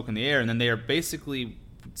up the smoke in the air, and then they are basically,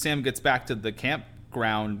 Sam gets back to the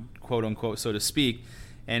campground, quote unquote, so to speak,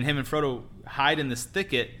 and him and Frodo hide in this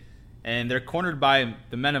thicket, and they're cornered by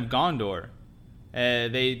the men of Gondor.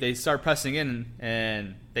 They start pressing in,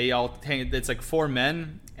 and they all hang, it's like 4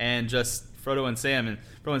 men, and just Frodo and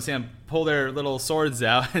Sam pull their little swords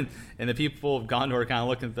out, and the people of Gondor kind of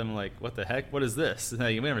look at them like, what the heck? What is this?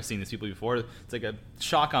 Like, we've never seen these people before. It's like a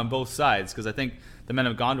shock on both sides, because I think the men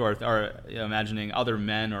of Gondor are imagining other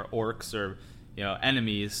men or orcs or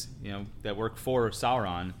enemies that work for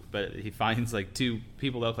Sauron, but he finds like 2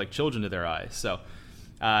 people that look like children to their eyes. So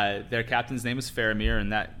their captain's name is Faramir,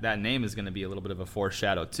 and that name is going to be a little bit of a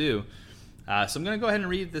foreshadow too. So I'm going to go ahead and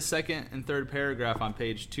read the second and third paragraph on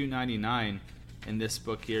page 299 in this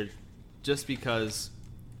book here, just because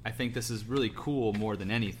I think this is really cool more than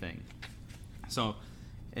anything. So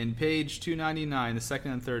in page 299, the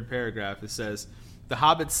second and third paragraph, it says, "The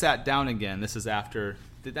hobbits sat down again." This is after,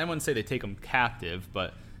 I wouldn't say they take them captive,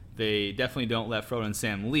 but they definitely don't let Frodo and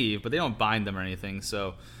Sam leave, but they don't bind them or anything.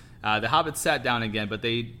 So the hobbits sat down again, but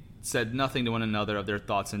they said nothing to one another of their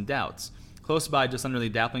thoughts and doubts. Close by, just under the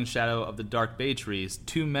dappling shadow of the dark bay trees,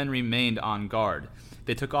 2 men remained on guard.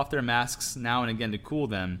 They took off their masks now and again to cool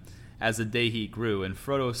them as the day heat grew, and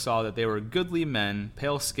Frodo saw that they were goodly men,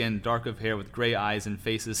 pale-skinned, dark of hair, with gray eyes and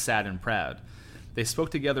faces sad and proud. They spoke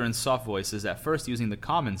together in soft voices, at first using the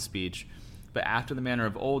common speech, but after the manner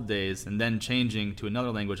of old days, and then changing to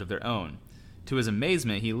another language of their own. To his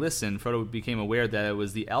amazement, he listened. Frodo became aware that it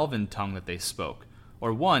was the elven tongue that they spoke,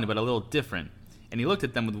 or one, but a little different. And he looked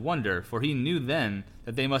at them with wonder, for he knew then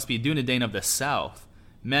that they must be Dunedain of the south.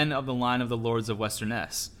 men of the line of the lords of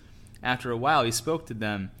Westernesse. After a while he spoke to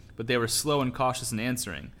them, but they were slow and cautious in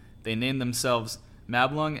answering. They named themselves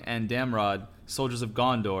Mablung and Damrod, soldiers of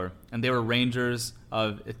Gondor, and they were rangers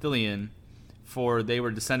of Ithilien, for they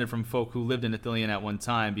were descended from folk who lived in Ithilien at one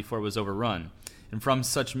time before it was overrun. And from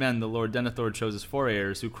such men the Lord Denethor chose his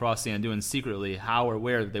forayers, who crossed the Anduin secretly, how or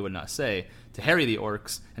where they would not say, to harry the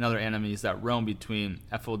orcs and other enemies that roam between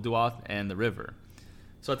Ephel-Duath and the river.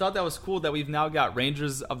 So I thought that was cool that we've now got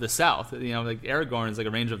rangers of the south. You know, like Aragorn is like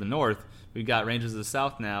a ranger of the north. We've got rangers of the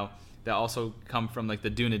south now that also come from like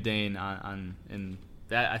the Dunedain and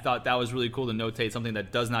that I thought that was really cool to notate, something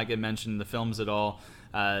that does not get mentioned in the films at all.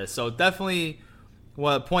 So definitely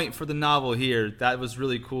a point for the novel here. That was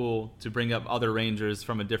really cool to bring up other rangers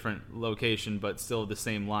from a different location, but still the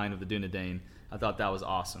same line of the Dunedain. I thought that was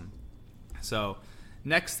awesome. So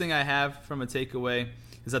next thing I have from a takeaway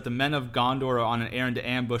is that the men of Gondor are on an errand to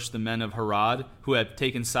ambush the men of Harad, who have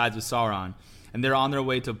taken sides with Sauron. And they're on their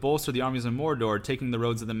way to bolster the armies of Mordor, taking the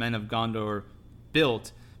roads that the men of Gondor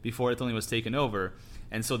built before Ithilien was taken over.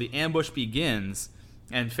 And so the ambush begins,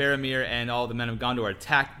 and Faramir and all the men of Gondor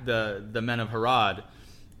attack the men of Harad.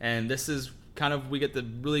 And this is kind of, we get the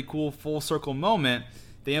really cool full circle moment.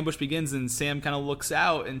 The ambush begins, and Sam kind of looks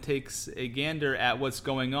out and takes a gander at what's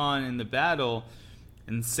going on in the battle.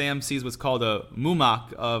 And Sam sees what's called a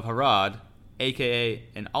Mumak of Harad, a.k.a.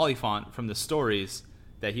 an Oliphant from the stories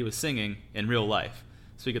that he was singing in real life.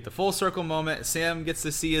 So we get the full circle moment. Sam gets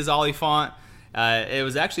to see his Oliphant. It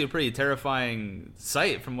was actually a pretty terrifying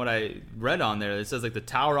sight from what I read on there. It says like the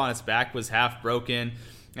tower on its back was half broken,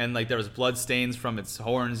 and like there was blood stains from its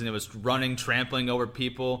horns, and it was running, trampling over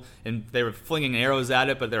people, and they were flinging arrows at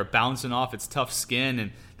it, but they were bouncing off its tough skin,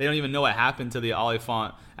 and they don't even know what happened to the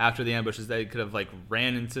Oliphant after the ambushes. They could have like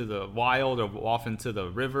ran into the wild or off into the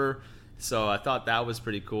river. So I thought that was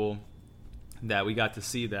pretty cool that we got to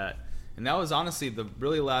see that. And that was honestly the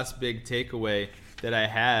really last big takeaway that I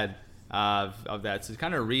had of that. So to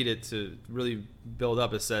kind of read it to really build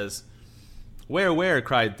up, it says, where,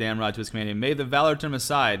 cried Damrod to his companion, may the valor turn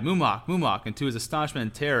aside, Mumak, Mumak, and to his astonishment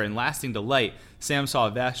and terror and lasting delight, Sam saw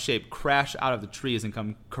a vast shape crash out of the trees and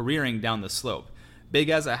come careering down the slope. Big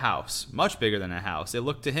as a house, much bigger than a house, it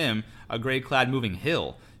looked to him a gray-clad moving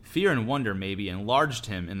hill. Fear and wonder, maybe, enlarged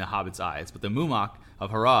him in the hobbit's eyes, but the Mumak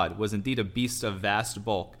of Harad was indeed a beast of vast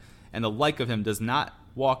bulk, and the like of him does not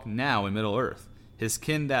walk now in Middle-earth. His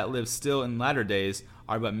kin that live still in latter days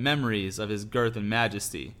are but memories of his girth and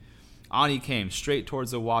majesty. On he came, straight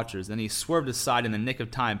towards the watchers. Then he swerved aside in the nick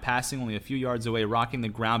of time, passing only a few yards away, rocking the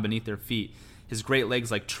ground beneath their feet. His great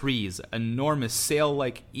legs like trees, enormous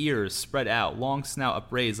sail-like ears spread out, long snout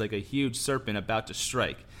upraised like a huge serpent about to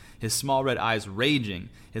strike. His small red eyes raging.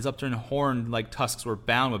 His upturned horn-like tusks were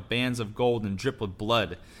bound with bands of gold and dripped with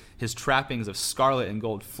blood. His trappings of scarlet and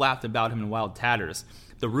gold flapped about him in wild tatters.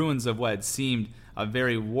 The ruins of what had seemed a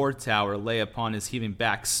very war tower lay upon his heaving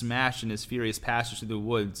back, smashed in his furious passage through the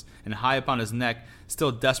woods, and high upon his neck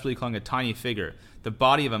still desperately clung a tiny figure, the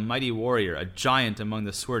body of a mighty warrior, a giant among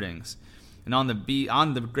the Swerdings. And on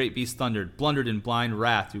the great beast thundered, blundered in blind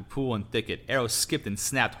wrath through pool and thicket. Arrows skipped and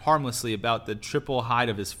snapped harmlessly about the triple hide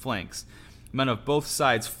of his flanks. Men of both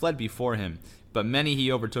sides fled before him, but many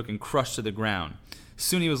he overtook and crushed to the ground.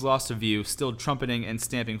 Soon he was lost to view, still trumpeting and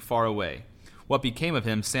stamping far away. What became of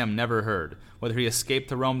him Sam never heard, whether he escaped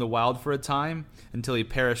to roam the wild for a time, until he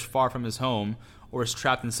perished far from his home, or was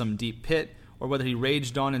trapped in some deep pit, or whether he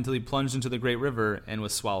raged on until he plunged into the great river and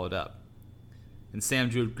was swallowed up. And Sam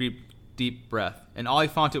drew a deep breath. An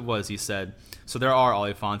Oliphant it was, he said. So there are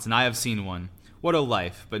Oliphants, and I have seen one. What a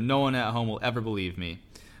life, but no one at home will ever believe me.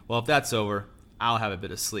 Well, if that's over, I'll have a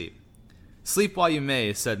bit of sleep. Sleep while you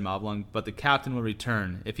may, said Mablung, but the captain will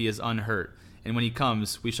return, if he is unhurt, and when he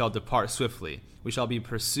comes, we shall depart swiftly. We shall be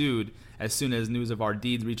pursued as soon as news of our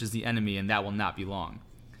deeds reaches the enemy, and that will not be long.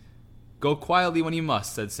 Go quietly when you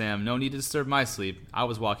must, said Sam. No need to disturb my sleep. I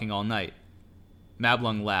was walking all night.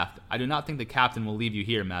 Mablung laughed. I do not think the captain will leave you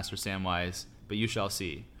here, Master Samwise, but you shall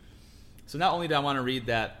see. So not only did I want to read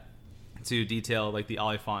that to detail like the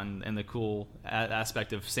Oliphant and the cool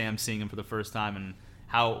aspect of Sam seeing him for the first time and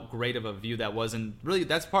how great of a view that was, and really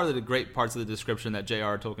that's part of the great parts of the description that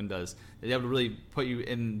J.R.R. Tolkien does. They have to really put you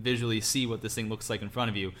in, visually see what this thing looks like in front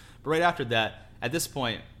of you. But right after that, at this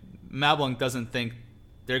point, Mablung doesn't think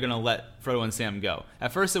they're going to let Frodo and Sam go.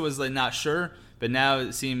 At first it was like not sure, but now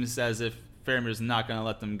it seems as if Faramir's not going to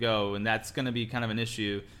let them go, and that's going to be kind of an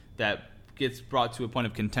issue that gets brought to a point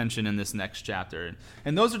of contention in this next chapter.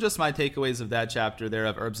 And those are just my takeaways of that chapter there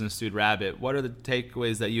of Herbs and Stewed Rabbit. What are the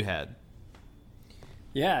takeaways that you had?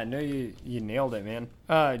 Yeah, no, you nailed it,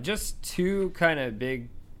 man. Just two kind of big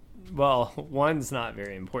well, one's not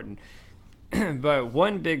very important. But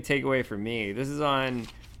one big takeaway for me, this is on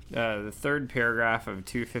the third paragraph of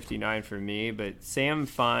 259 for me, but Sam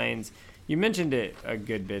finds, you mentioned it a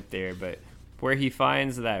good bit there, but where he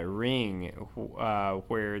finds that ring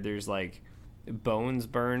where there's like bones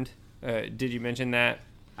burned. Did you mention that?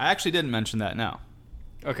 I actually didn't mention that, no.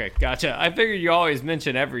 Okay, gotcha. I figured you always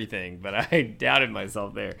mention everything, but I doubted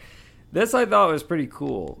myself there. This I thought was pretty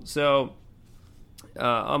cool. So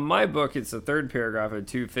on my book, it's the third paragraph of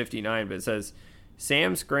 259, but it says,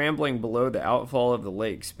 Sam scrambling below the outfall of the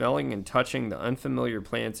lake, smelling and touching the unfamiliar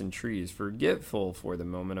plants and trees, forgetful for the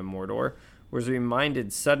moment of Mordor, was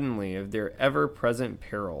reminded suddenly of their ever-present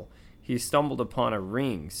peril. He stumbled upon a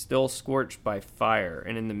ring still scorched by fire,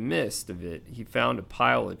 and in the midst of it he found a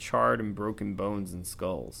pile of charred and broken bones and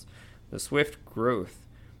skulls. The swift growth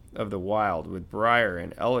of the wild, with briar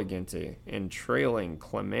and elegante and trailing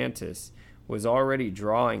clematis, was already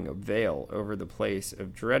drawing a veil over the place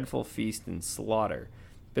of dreadful feast and slaughter.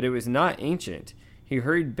 But it was not ancient. He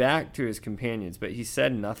hurried back to his companions, but he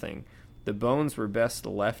said nothing. The bones were best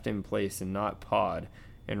left in place and not pawed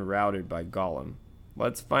and routed by Gollum.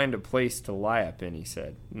 Let's find a place to lie up in, he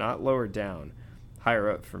said. Not lower down. Higher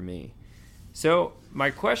up for me. So,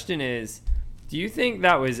 my question is, do you think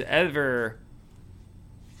that was ever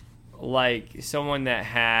like someone that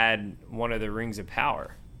had one of the rings of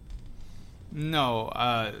power? No,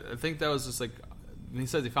 I think that was just like, when he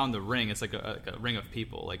says he found the ring, it's like a ring of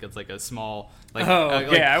people. Like, it's like a small, like, oh, okay.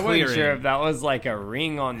 like I wasn't sure if that was like a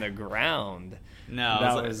ring on the ground. No,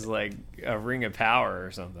 that was like a ring of power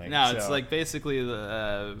or something. No, it's like basically,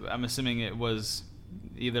 I'm assuming it was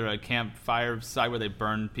either a campfire site where they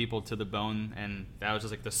burned people to the bone, and that was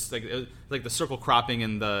just like this, like the circle cropping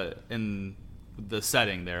in the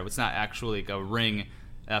setting there. It's not actually like a ring.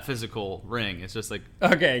 A physical ring. It's just like,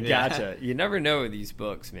 okay, gotcha. You never know with these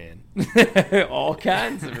books, man. All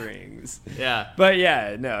kinds of rings. Yeah, but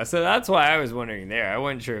yeah, no. So that's why I was wondering there. I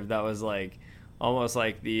wasn't sure if that was like almost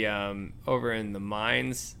like the over in the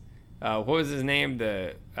mines. What was his name?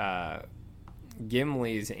 The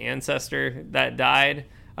Gimli's ancestor that died.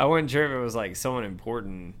 I wasn't sure if it was like someone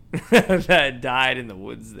important that died in the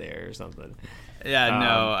woods there or something. Yeah,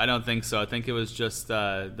 no, I don't think so. I think it was just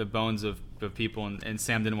the bones of people, and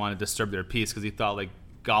Sam didn't want to disturb their peace because he thought like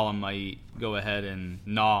Gollum might go ahead and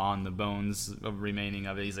gnaw on the bones remaining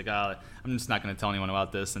of it. He's like, I'm just not going to tell anyone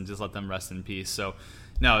about this and just let them rest in peace. So,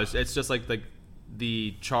 no, it's just like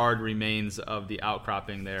the charred remains of the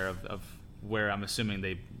outcropping there of where I'm assuming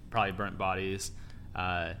they probably burnt bodies.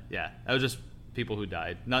 Yeah, that was just people who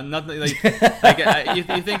died. Nothing like,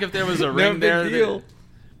 you think if there was a ring there.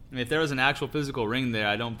 I mean, if there was an actual physical ring there,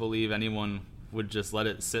 I don't believe anyone would just let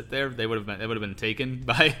it sit there. They would have been taken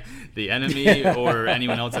by the enemy or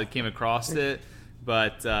anyone else that came across it.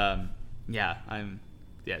 But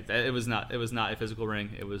it was not a physical ring.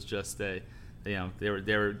 It was just they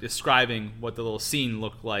were describing what the little scene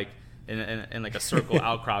looked like in like a circle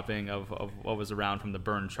outcropping of what was around from the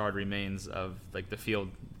burned, charred remains of like the field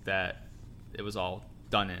that it was all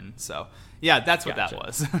done in. So yeah, that's what that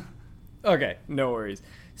was. Okay, no worries.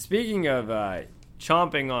 Speaking of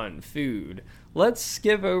chomping on food, let's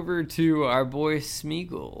skip over to our boy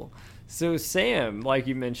Smeagol. So Sam, like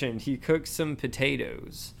you mentioned, he cooked some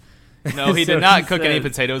potatoes. No, he did not cook any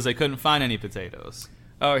potatoes. They couldn't find any potatoes.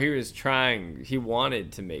 Oh, he was trying. He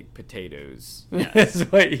wanted to make potatoes. Yes. That's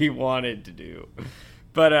what he wanted to do.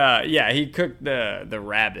 But yeah, he cooked the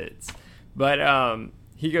rabbits. But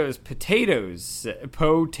he goes, potatoes,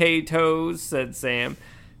 said Sam.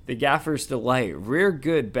 The gaffer's delight, rare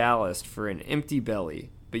good ballast for an empty belly,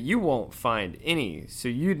 but you won't find any, so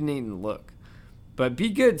you needn't look. But be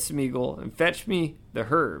good, Smeagol, and fetch me the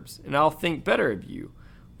herbs, and I'll think better of you.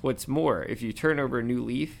 What's more, if you turn over a new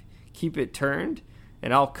leaf, keep it turned,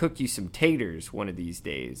 and I'll cook you some taters one of these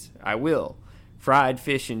days. I will. Fried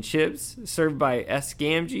fish and chips, served by S.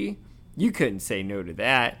 Gamgee. You couldn't say no to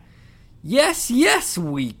that. Yes,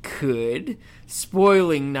 we could.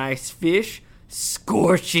 Spoiling nice fish.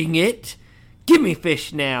 Scorching it. Gimme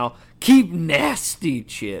fish now. Keep nasty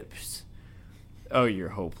chips. Oh, you're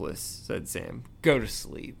hopeless, said Sam. Go to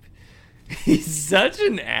sleep. He's such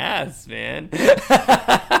an ass, man.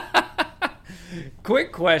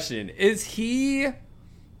 Quick question. Is he...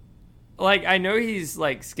 Like, I know he's,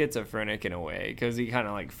 like, schizophrenic in a way, because he kind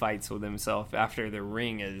of, like, fights with himself after the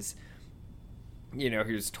ring is... You know,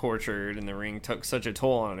 he was tortured, and the ring took such a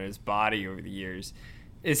toll on his body over the years.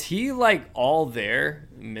 Is he, like, all there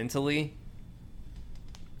mentally?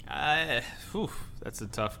 That's a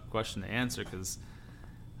tough question to answer, because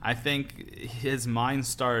I think his mind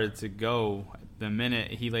started to go the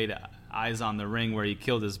minute he laid Eyes on the Ring where he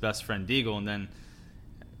killed his best friend Deagle, and then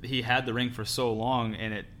he had the ring for so long,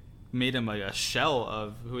 and it made him like a shell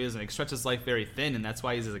of who he is, and it stretched his life very thin, and that's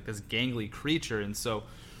why he's like this gangly creature. And so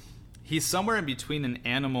he's somewhere in between an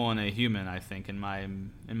animal and a human, I think, in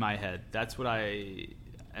my head. That's what I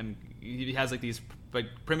am. He has like these like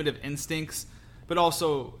primitive instincts, but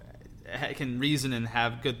also can reason and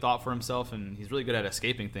have good thought for himself, and he's really good at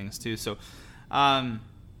escaping things too. So when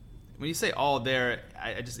you say all there,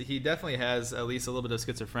 he definitely has at least a little bit of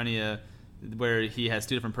schizophrenia, where he has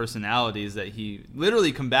two different personalities that he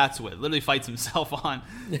literally combats with, literally fights himself on.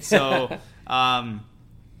 So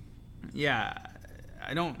yeah,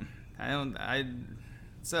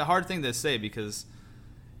 it's a hard thing to say, because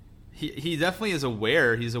he definitely is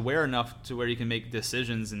aware. He's aware enough to where he can make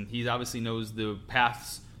decisions, and he obviously knows the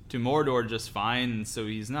paths to Mordor just fine. And so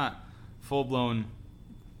he's not full blown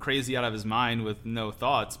crazy out of his mind with no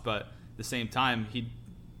thoughts, but at the same time,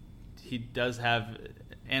 he does have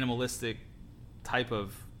animalistic type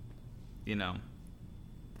of,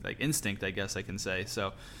 like instinct, I guess I can say.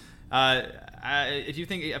 So if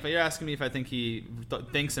you're asking me if I think he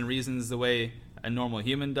thinks and reasons the way a normal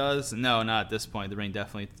human does, no, not at this point. The ring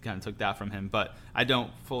definitely kind of took that from him, but I don't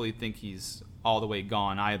fully think he's all the way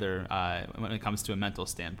gone either when it comes to a mental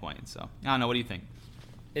standpoint. So I don't know. What do you think?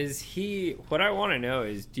 What I want to know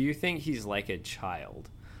is, do you think he's like a child?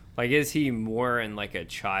 Like, is he more in like a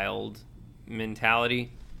child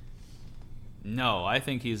mentality? No, I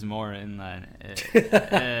think he's more in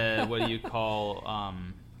what do you call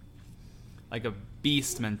like a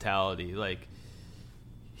beast mentality. Like,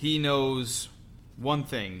 he knows one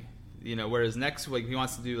thing, whereas next week he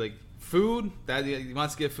wants to do like food. That he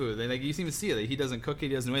wants to get food. Like, you can even see it. Like, he doesn't cook it.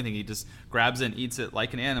 He doesn't do anything. He just grabs it and eats it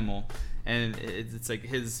like an animal. And it's like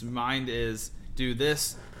his mind is, do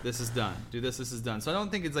this, this is done. Do this, this is done. So I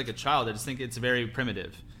don't think it's like a child. I just think it's very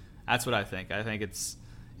primitive. That's what I think. I think it's,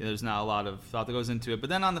 there's not a lot of thought that goes into it.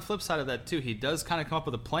 But then on the flip side of that too, he does kind of come up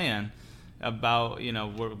with a plan about, we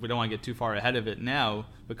don't want to get too far ahead of it now,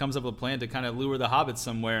 but comes up with a plan to kind of lure the hobbits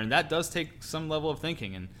somewhere, and that does take some level of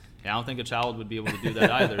thinking. And I don't think a child would be able to do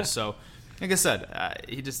that either. So, like I said,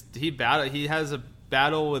 he has a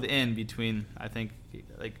battle within between, I think,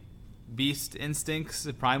 like beast instincts,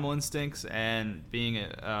 primal instincts, and being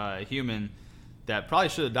a human that probably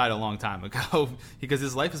should have died a long time ago because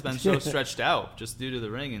his life has been so stretched out just due to the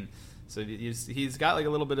ring. And so he's got like a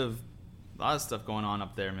lot of stuff going on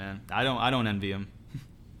up there, man. I don't envy him.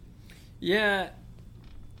 Yeah,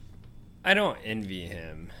 I don't envy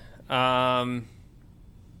him.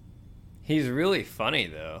 He's really funny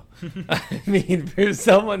though. I mean, for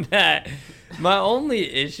someone that, my only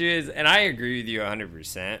issue is, and I agree with you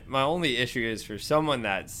 100%, my only issue is for someone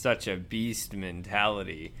that's such a beast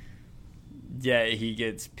mentality, yet he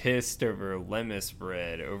gets pissed over lemmis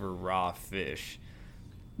bread over raw fish.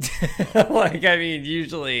 Like, I mean,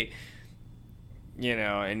 usually,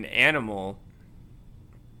 an animal,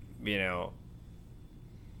 they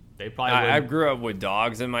probably I grew up with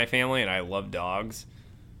dogs in my family, and I love dogs.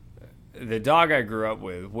 The dog I grew up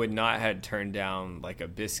with would not have turned down like a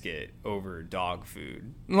biscuit over dog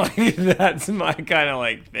food. Like, that's my kind of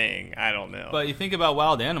like thing. I don't know. But you think about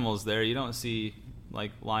wild animals there, you don't see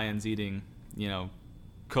like lions eating,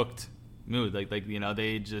 cooked mood. Like they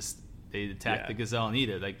attack the gazelle and eat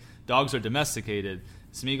it. Like, dogs are domesticated.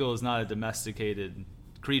 Smeagol is not a domesticated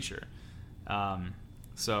creature.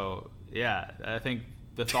 So yeah, I think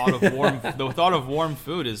the thought of warm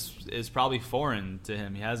food is probably foreign to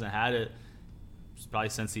him. He hasn't had it probably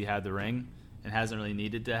since he had the ring, and hasn't really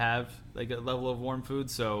needed to have like a level of warm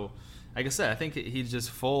food. So, like I said, I think he's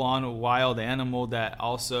just full on a wild animal that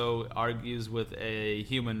also argues with a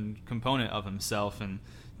human component of himself, and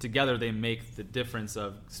together they make the difference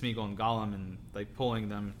of Smeagol and Gollum, and like pulling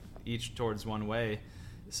them each towards one way.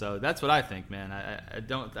 So that's what I think, man.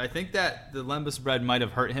 I think that the lembas bread might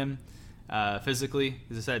have hurt him physically.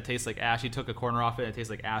 As I said, it tastes like ash. He took a corner off it, and it tastes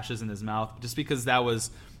like ashes in his mouth, just because that was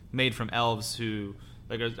made from elves who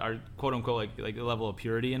like are quote unquote like a level of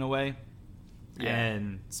purity in a way. Yeah.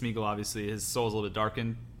 And Smeagol, obviously, his soul's a little bit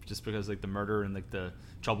darkened just because like the murder and like the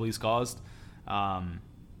trouble he's caused.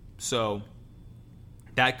 So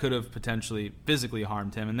that could have potentially physically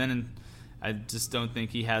harmed him. And then I just don't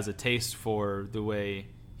think he has a taste for the way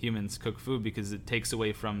humans cook food, because it takes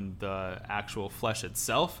away from the actual flesh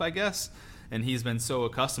itself, I guess. And he's been so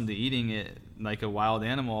accustomed to eating it like a wild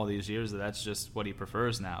animal all these years that that's just what he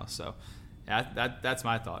prefers now. So that's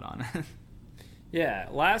my thought on it. Yeah,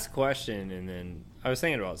 last question, and then I was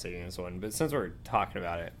thinking about saving this one, but since we're talking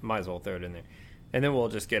about it, might as well throw it in there. And then we'll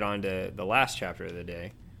just get on to the last chapter of the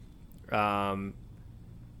day.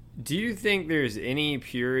 Do you think there's any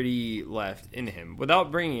purity left in him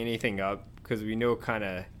without bringing anything up? Because we know kind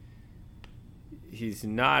of he's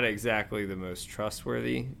not exactly the most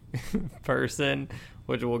trustworthy person,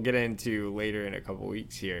 which we'll get into later in a couple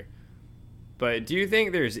weeks here. But do you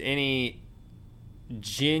think there's any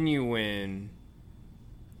genuine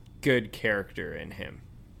good character in him?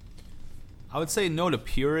 I would say no to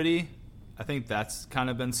purity. I think that's kind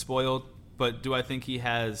of been spoiled. But do I think he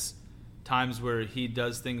has times where he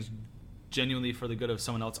does things genuinely for the good of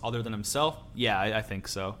someone else other than himself? Yeah, I think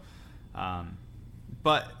so.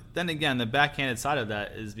 But then again, the backhanded side of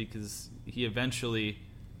that is because he eventually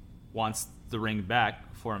wants the ring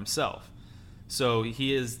back for himself. So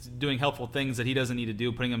he is doing helpful things that he doesn't need to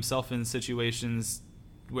do, putting himself in situations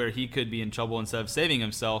where he could be in trouble instead of saving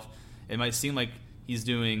himself. It might seem like he's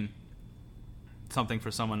doing something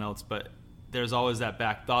for someone else, but there's always that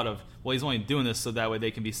back thought of, well, he's only doing this so that way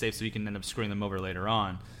they can be safe so he can end up screwing them over later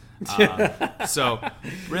on. So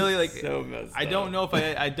really, like, So I don't know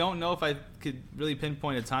if I could really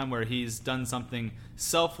pinpoint a time where he's done something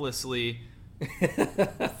selflessly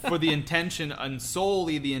for the intention and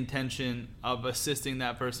solely the intention of assisting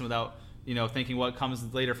that person without, thinking what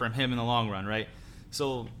comes later from him in the long run, right?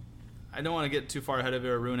 So I don't want to get too far ahead of it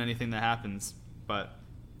or ruin anything that happens, but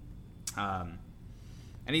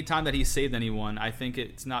anytime that he saved anyone, I think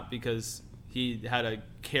it's not because he had a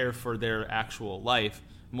care for their actual life,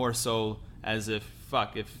 more so as if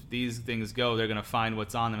these things go, they're going to find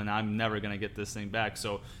what's on them and I'm never going to get this thing back.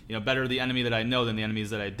 So, better the enemy that I know than the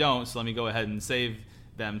enemies that I don't. So let me go ahead and save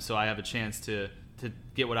them so I have a chance to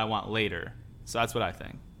get what I want later. So that's what I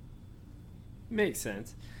think. Makes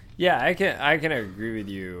sense. Yeah, I can agree with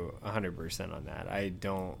you 100% on that. I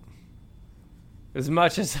don't, as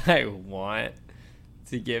much as I want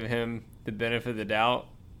to give him the benefit of the doubt,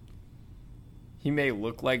 he may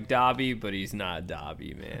look like Dobby, but he's not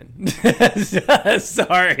Dobby, man.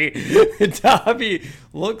 Sorry. Dobby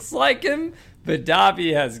looks like him, but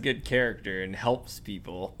Dobby has good character and helps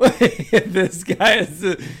people. This guy is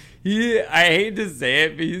I hate to say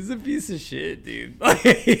it, but he's a piece of shit, dude.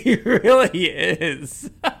 He really is.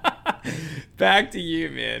 Back to you,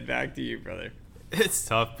 man. Back to you, brother. It's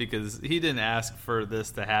tough because he didn't ask for this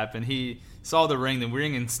to happen. He saw the ring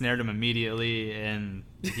ensnared him immediately, and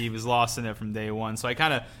he was lost in it from day one. So I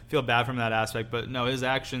kind of feel bad from that aspect. But no, his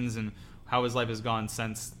actions and how his life has gone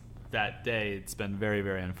since that day, it's been very,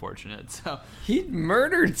 very unfortunate. So he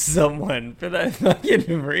murdered someone for that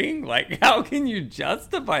fucking ring. Like, how can you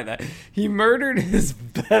justify that? He murdered his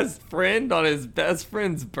best friend on his best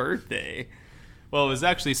friend's birthday. Well, it was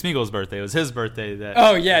actually Smeagol's birthday. It was his birthday.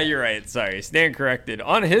 Oh, yeah, you're right. Sorry. Stand corrected.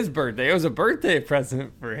 On his birthday. It was a birthday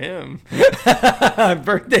present for him.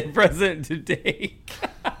 Birthday present today.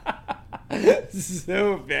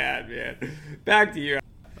 So bad, man. Back to you.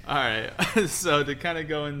 All right. So to kind of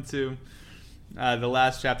go into the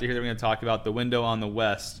last chapter here that we're going to talk about, the window on the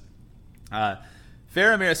west.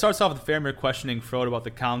 Faramir, it starts off with Faramir questioning Frodo about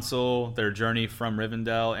the council, their journey from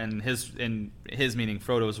Rivendell, and his meaning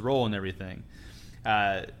Frodo's role and everything.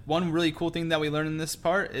 One really cool thing that we learn in this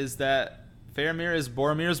part is that Faramir is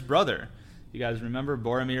Boromir's brother. You guys remember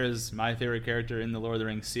Boromir is my favorite character in the Lord of the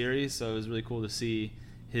Rings series, so it was really cool to see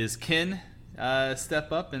his kin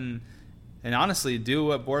step up and honestly do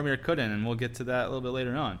what Boromir couldn't, and we'll get to that a little bit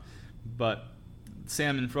later on. But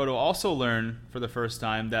Sam and Frodo also learn for the first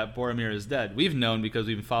time that Boromir is dead. We've known because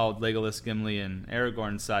we've followed Legolas, Gimli, and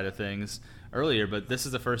Aragorn's side of things earlier, but this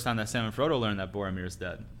is the first time that Sam and Frodo learn that Boromir is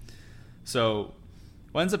dead. So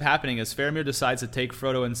what ends up happening is Faramir decides to take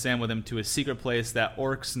Frodo and Sam with him to a secret place that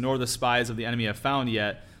orcs nor the spies of the enemy have found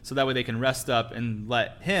yet, so that way they can rest up and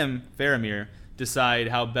let him, Faramir, decide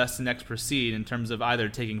how best to next proceed in terms of either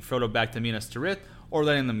taking Frodo back to Minas Tirith or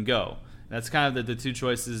letting them go. And that's kind of the two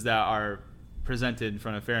choices that are presented in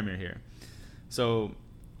front of Faramir here. So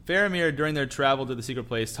Faramir, during their travel to the secret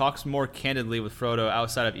place, talks more candidly with Frodo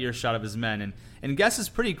outside of earshot of his men and guesses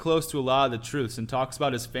pretty close to a lot of the truths and talks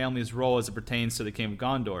about his family's role as it pertains to the King of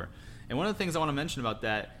Gondor. And one of the things I want to mention about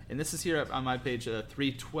that, and this is here on my page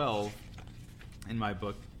 312 in my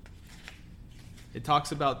book, it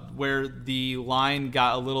talks about where the line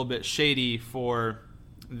got a little bit shady for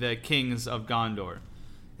the kings of Gondor.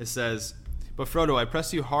 It says, "But Frodo, I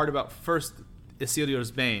pressed you hard about first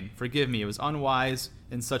Isildur's bane. Forgive me, it was unwise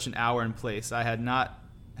in such an hour and place. I had not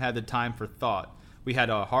had the time for thought. We had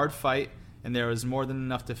a hard fight, and there was more than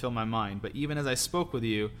enough to fill my mind. But even as I spoke with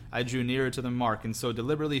you, I drew nearer to the mark, and so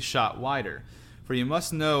deliberately shot wider. For you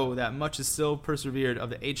must know that much is still persevered of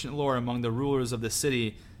the ancient lore among the rulers of the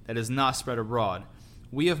city that is not spread abroad.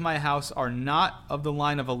 We of my house are not of the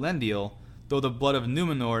line of Elendil, though the blood of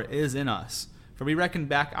Numenor is in us. For we reckon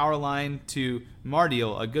back our line to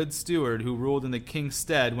Mardial, a good steward who ruled in the king's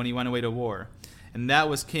stead when he went away to war. And that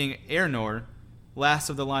was King Eärnor, last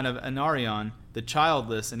of the line of Anarion, the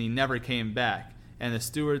childless, and he never came back. And the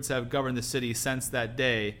stewards have governed the city since that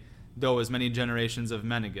day, though as many generations of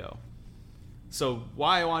men ago. So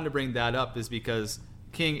why I wanted to bring that up is because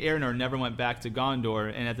King Eärnor never went back to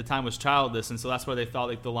Gondor, and at the time was childless, and so that's where they thought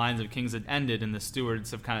like the lines of kings had ended, and the stewards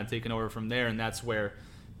have kind of taken over from there, and that's where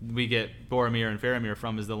we get Boromir and Faramir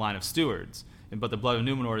from, is the line of stewards. But the blood of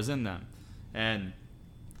Numenor is in them, and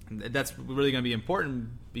that's really going to be important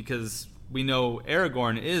because we know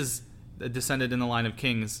Aragorn is descended in the line of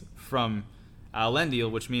kings from Elendil,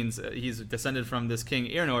 which means he's descended from this King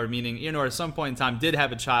Eärnor, meaning Eärnor at some point in time did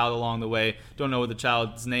have a child along the way. Don't know what the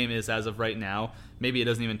child's name is as of right now. Maybe it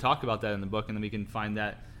doesn't even talk about that in the book, and then we can find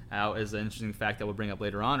that out as an interesting fact that we'll bring up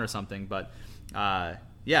later on or something. But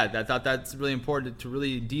I thought that's really important to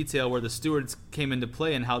really detail where the stewards came into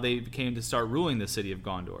play and how they came to start ruling the city of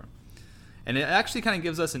Gondor. And it actually kind of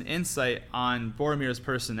gives us an insight on Boromir's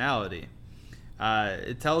personality.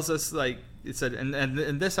 It tells us, like, it said,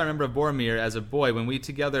 and this I remember of Boromir as a boy, when we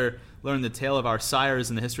together learned the tale of our sires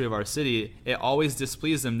and the history of our city, it always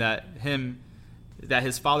displeased him that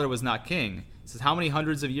his father was not king. It says, how many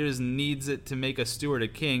hundreds of years needs it to make a steward a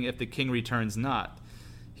king if the king returns not?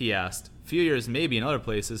 He asked. Few years maybe in other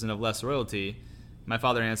places and of less royalty. My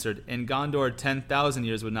father answered, in Gondor 10,000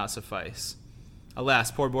 years would not suffice.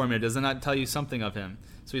 Alas, poor Boromir, does that not tell you something of him?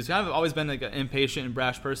 So he's kind of always been like an impatient and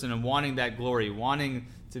brash person and wanting that glory, wanting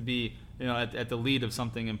to be at the lead of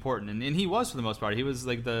something important. And he was for the most part. He was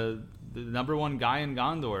like the number one guy in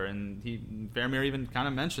Gondor, and Faramir even kind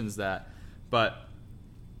of mentions that. But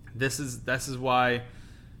this is why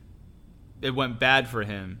it went bad for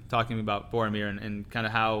him, talking about Boromir and kind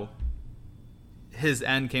of how his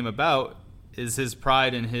end came about is his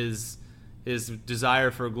pride and his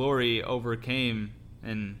desire for glory overcame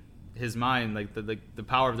in his mind, like the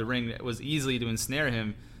power of the ring was easily to ensnare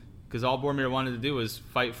him, because all Boromir wanted to do was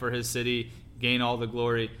fight for his city, gain all the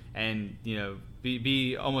glory, and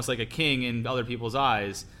be almost like a king in other people's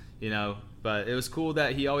eyes, But it was cool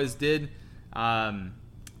that he always did hold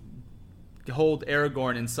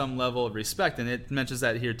Aragorn in some level of respect, and it mentions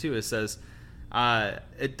that here too. It says,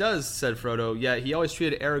 "It does," said Frodo. "Yet he always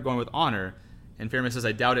treated Aragorn with honor." And Faramir says,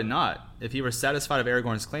 "I doubt it not. If he were satisfied of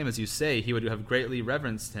Aragorn's claim, as you say, he would have greatly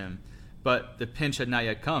reverenced him. But the pinch had not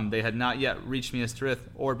yet come. They had not yet reached Minas Tirith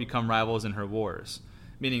or become rivals in her wars."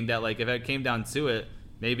 Meaning that, like, if it came down to it,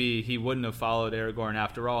 maybe he wouldn't have followed Aragorn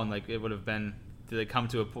after all, and like it would have been, did they come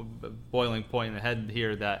to a boiling point in the head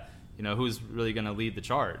here that who's really going to lead the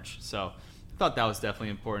charge? So I thought that was definitely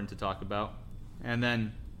important to talk about. And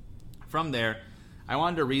then from there, I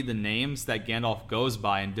wanted to read the names that Gandalf goes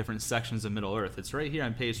by in different sections of Middle-earth. It's right here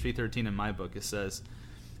on page 313 in my book. It says,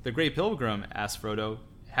 "The Grey Pilgrim," asked Frodo,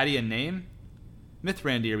 "had he a name?"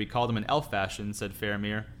 "Mithrandir, we called him in elf fashion," said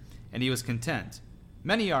Faramir, "and he was content.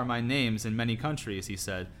 Many are my names in many countries," he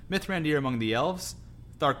said. "Mithrandir among the elves,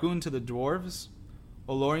 Thargoon to the dwarves.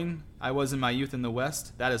 Olorin I was in my youth in the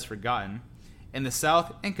west, that is forgotten. In the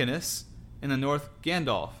south, Incanus. In the north,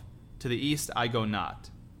 Gandalf. To the east I go not."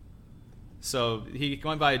 So he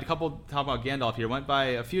went by talking about Gandalf here, went by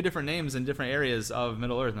a few different names in different areas of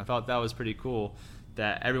Middle-earth, and I thought that was pretty cool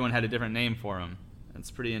that everyone had a different name for him. It's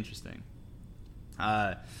pretty interesting.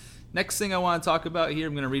 Next thing I want to talk about here,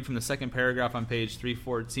 I'm going to read from the second paragraph on page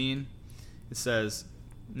 314. It says,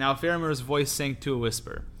 "Now Faramir's voice sank to a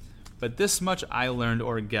whisper, but this much I learned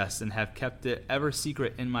or guessed, and have kept it ever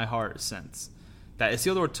secret in my heart since, that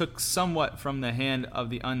Isildur took somewhat from the hand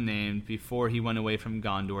of the unnamed before he went away from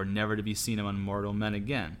Gondor, never to be seen among mortal men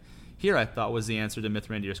again." Here I thought was the answer to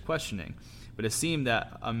Mithrandir's questioning, but it seemed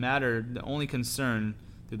that a matter that only concerned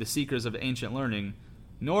to the seekers of ancient learning.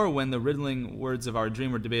 Nor when the riddling words of our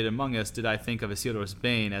dream were debated among us did I think of Isildur's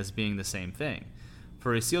bane as being the same thing.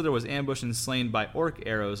 For Isildur was ambushed and slain by orc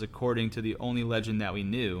arrows according to the only legend that we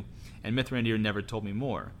knew, and Mithrandir never told me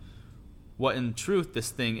more. What in truth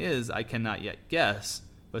this thing is I cannot yet guess,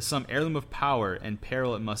 but some heirloom of power and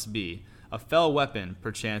peril it must be, a fell weapon,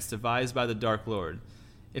 perchance, devised by the Dark Lord.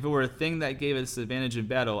 If it were a thing that gave us advantage in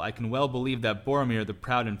battle, I can well believe that Boromir, the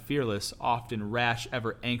proud and fearless, often rash,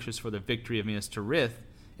 ever anxious for the victory of Minas Tirith,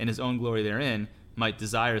 and his own glory therein, might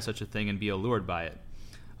desire such a thing and be allured by it.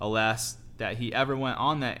 Alas, that he ever went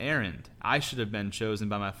on that errand. I should have been chosen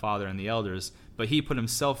by my father and the elders, but he put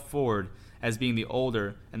himself forward as being the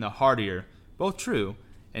older and the hardier, both true,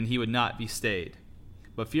 and he would not be stayed.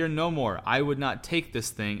 But fear no more, I would not take this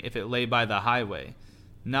thing if it lay by the highway.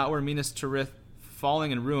 Not were Minas Tirith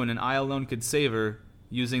falling in ruin, and I alone could save her,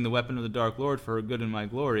 using the weapon of the Dark Lord for her good and my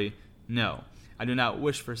glory. No, I do not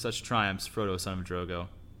wish for such triumphs, Frodo, son of Drogo.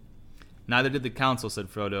 Neither did the council, said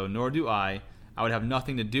Frodo, nor do I. I would have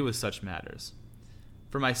nothing to do with such matters.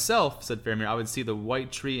 For myself, said Faramir, I would see the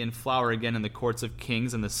white tree in flower again in the courts of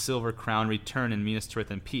kings, and the silver crown return in Minas Tirith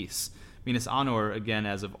in peace. Minas Anor again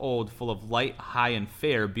as of old, full of light, high and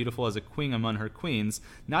fair, beautiful as a queen among her queens,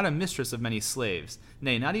 not a mistress of many slaves,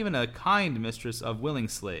 nay, not even a kind mistress of willing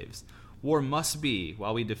slaves. War must be,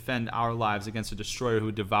 while we defend our lives against a destroyer who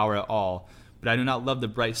would devour it all. But I do not love the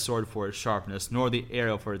bright sword for its sharpness, nor the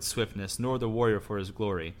arrow for its swiftness, nor the warrior for his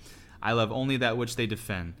glory. I love only that which they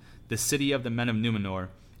defend, the city of the men of Numenor,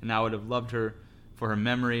 and I would have loved her for her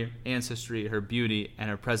memory, ancestry, her beauty, and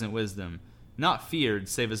her present wisdom. Not feared,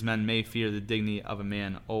 save as men may fear the dignity of a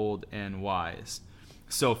man old and wise.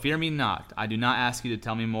 So fear me not. I do not ask you to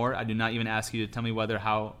tell me more. I do not even ask you to tell me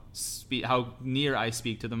how near I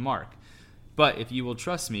speak to the mark. But if you will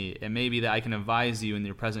trust me, it may be that I can advise you in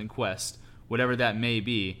your present quest, whatever that may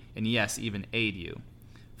be, and yes, even aid you.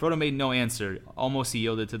 Frodo made no answer. Almost he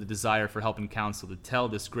yielded to the desire for help and counsel to tell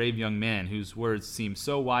this grave young man, whose words seemed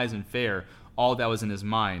so wise and fair, all that was in his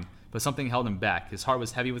mind. But something held him back. His heart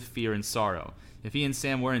was heavy with fear and sorrow. If he and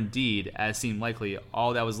Sam were indeed, as seemed likely,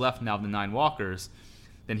 all that was left now of the 9 walkers,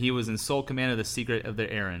 then he was in sole command of the secret of their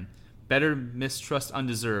errand. Better mistrust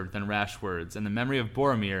undeserved than rash words, and the memory of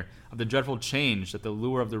Boromir, of the dreadful change that the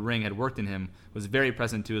lure of the ring had worked in him, was very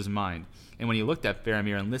present to his mind. And when he looked at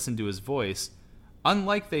Faramir and listened to his voice,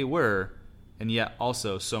 unlike they were, and yet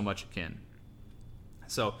also so much akin.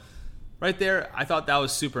 So, right there, I thought that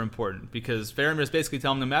was super important, because Faramir is basically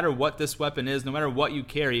telling him, no matter what this weapon is, no matter what you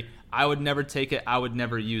carry, I would never take it, I would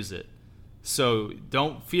never use it. So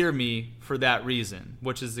don't fear me for that reason,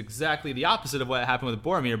 which is exactly the opposite of what happened with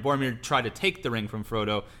Boromir. Boromir tried to take the ring from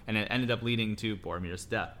Frodo, and it ended up leading to Boromir's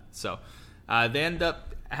death. So they end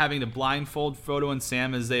up having to blindfold Frodo and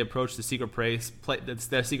Sam as they approach the secret place. That's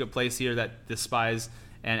their secret place here that the spies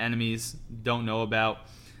and enemies don't know about.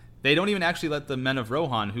 They don't even actually let the men of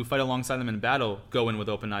Rohan, who fight alongside them in battle, go in with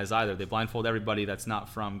open eyes either. They blindfold everybody that's not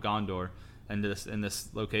from Gondor in this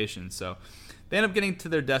location. So they end up getting to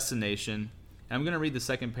their destination. And I'm going to read the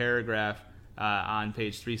second paragraph on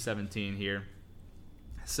page 317 here.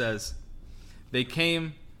 It says, then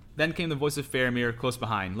came the voice of Faramir close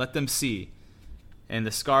behind. Let them see. And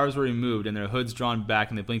the scarves were removed, and their hoods drawn back,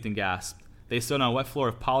 and they blinked and gasped. They stood on a wet floor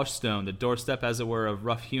of polished stone, the doorstep, as it were, of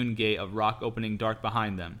rough-hewn gate of rock opening dark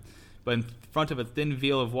behind them. But in front of a thin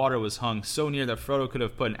veil of water was hung, so near that Frodo could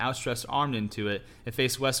have put an outstretched arm into it. It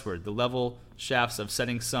faced westward, the level shafts of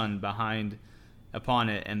setting sun behind upon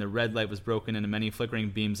it, and the red light was broken into many flickering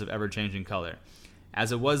beams of ever-changing color.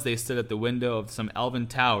 As it was, they stood at the window of some elven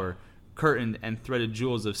tower, curtained and threaded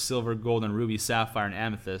jewels of silver, gold, and ruby, sapphire, and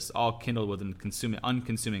amethyst, all kindled with an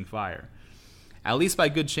unconsuming fire. At least by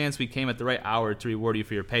good chance we came at the right hour to reward you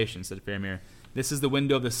for your patience, said Faramir. This is the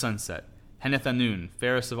window of the sunset. Henneth Anun,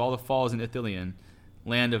 fairest of all the falls in Ithilien,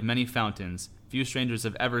 land of many fountains. Few strangers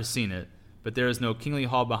have ever seen it, but there is no kingly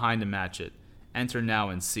hall behind to match it. Enter now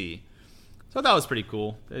and see. So that was pretty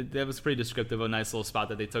cool. That was pretty descriptive of a nice little spot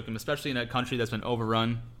that they took him, especially in a country that's been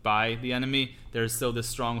overrun by the enemy. There's still this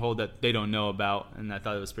stronghold that they don't know about, and I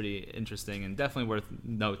thought it was pretty interesting and definitely worth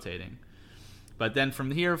notating. But then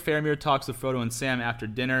from here, Faramir talks with Frodo and Sam after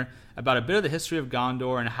dinner about a bit of the history of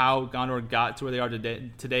Gondor and how Gondor got to where they are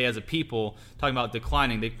today as a people, talking about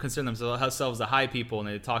declining. They consider themselves the high people, and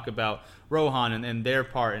they talk about Rohan and their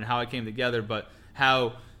part and how it came together, but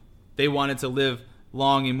how they wanted to live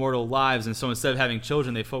long, immortal lives, and so instead of having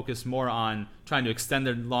children, they focused more on trying to extend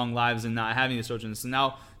their long lives and not having these children. So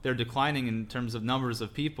now they're declining in terms of numbers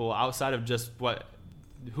of people outside of just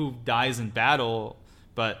who dies in battle,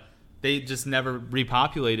 but they just never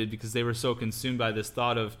repopulated because they were so consumed by this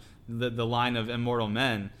thought of the line of immortal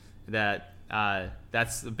men that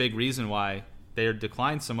that's a big reason why they're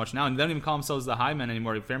declined so much now. And they don't even call themselves the high men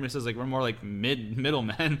anymore. Faramir says we're more like middle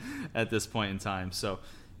men at this point in time. So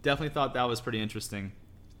definitely thought that was pretty interesting.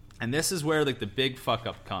 And this is where the big fuck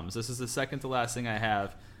up comes. This is the second to last thing I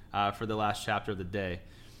have for the last chapter of the day.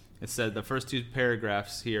 It said the first 2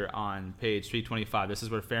 paragraphs here on page 325. This is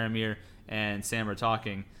where Faramir and Sam are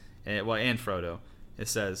talking. And Frodo. It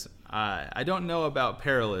says, I don't know about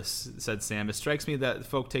Perilous, said Sam. It strikes me that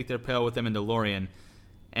folk take their pail with them into Lorien,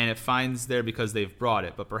 and it finds there because they've brought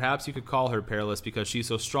it. But perhaps you could call her Perilous because she's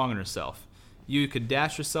so strong in herself. You could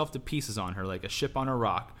dash yourself to pieces on her like a ship on a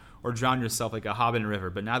rock, or drown yourself like a hobbit in a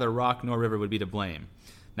river, but neither rock nor river would be to blame.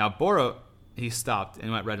 Now He stopped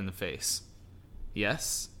and went red in the face.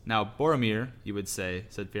 Yes? Now Boromir, you would say,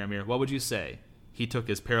 said Faramir. What would you say? He took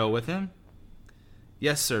his peril with him?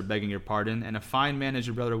 Yes, sir, begging your pardon, and a fine man as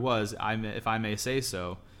your brother was, if I may say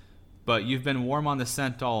so. but you've been warm on the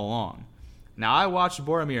scent all along. Now I watched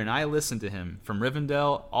Boromir and I listened to him, from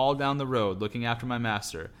Rivendell all down the road, looking after my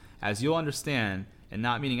master. As you'll understand, and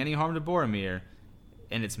not meaning any harm to Boromir,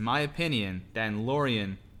 and it's my opinion that in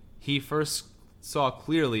Lorien, he first saw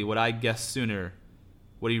clearly what I guessed sooner,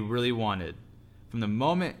 what he really wanted. From the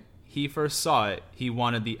moment he first saw it, he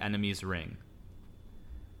wanted the enemy's ring.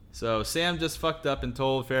 So Sam just fucked up and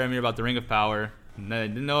told Faramir about the Ring of Power. They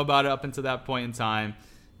didn't know about it up until that point in time.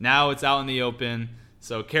 Now it's out in the open.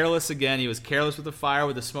 So careless again. He was careless with the fire,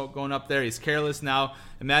 with the smoke going up there. He's careless now.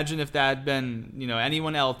 Imagine if that had been,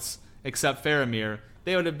 anyone else except Faramir.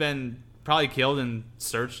 They would have been probably killed and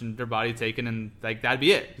searched and their body taken, and that'd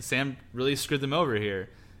be it. Sam really screwed them over here.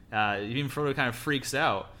 Even Frodo kind of freaks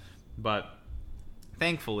out. But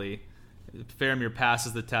thankfully, Faramir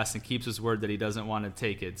passes the test and keeps his word that he doesn't want to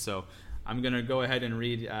take it. So I'm going to go ahead and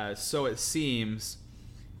read So It Seems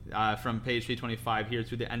from page 325 here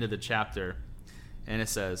through the end of the chapter. And it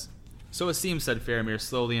says, "So it seems," said Faramir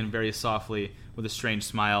slowly and very softly with a strange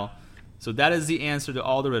smile. "So that is the answer to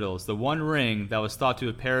all the riddles, the one ring that was thought to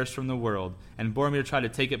have perished from the world, and Boromir tried to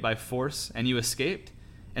take it by force, and you escaped,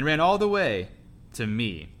 and ran all the way to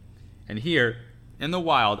me. And here, in the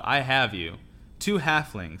wild, I have you, 2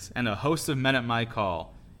 halflings, and a host of men at my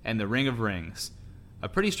call, and the Ring of Rings. A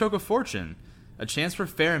pretty stroke of fortune, a chance for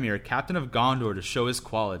Faramir, captain of Gondor, to show his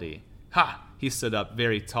quality. Ha!" He stood up,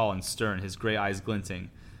 very tall and stern, his gray eyes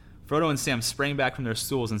glinting. Frodo and Sam sprang back from their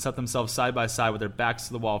stools and set themselves side by side with their backs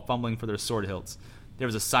to the wall, fumbling for their sword hilts. There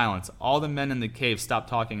was a silence. All the men in the cave stopped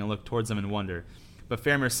talking and looked towards them in wonder. But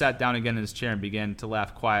Faramir sat down again in his chair and began to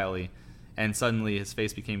laugh quietly, and suddenly his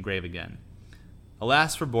face became grave again.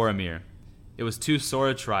 "Alas for Boromir. It was too sore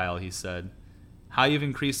a trial," he said. "How you've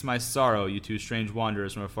increased my sorrow, you 2 strange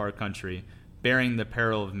wanderers from a far country, bearing the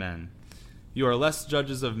peril of men. You are less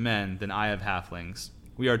judges of men than I of halflings.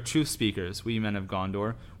 We are truth speakers, we men of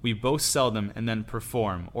Gondor. We boast seldom and then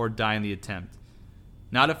perform, or die in the attempt.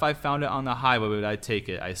 Not if I found it on the highway would I take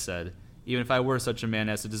it," I said, "even if I were such a man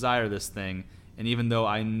as to desire this thing, and even though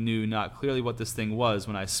I knew not clearly what this thing was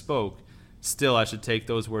when I spoke, still I should take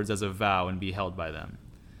those words as a vow and be held by them.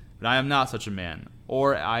 But I am not such a man,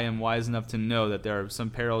 or I am wise enough to know that there are some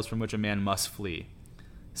perils from which a man must flee.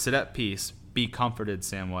 Sit at peace, be comforted,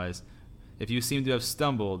 Samwise. If you seem to have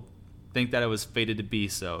stumbled, think that it was fated to be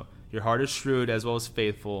so. Your heart is shrewd as well as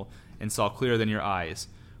faithful, and saw clearer than your eyes.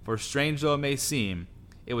 For strange though it may seem,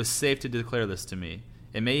 it was safe to declare this to me.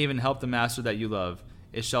 It may even help the master that you love.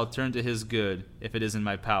 It shall turn to his good, if it is in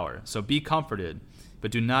my power. So be comforted,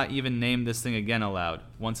 but do not even name this thing again aloud.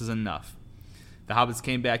 Once is enough." The hobbits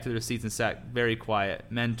came back to their seats and sat very quiet.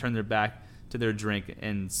 Men turned their back to their drink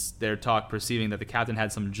and their talk, perceiving that the captain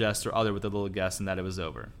had some jest or other with the little guest, and that it was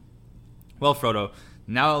over. "Well, Frodo,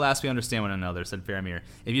 now at last we understand one another," said Faramir.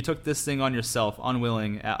 "If you took this thing on yourself,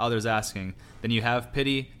 unwilling, at others' asking, then you have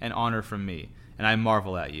pity and honor from me, and I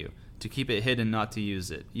marvel at you. To keep it hidden, not to use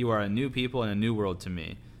it. You are a new people and a new world to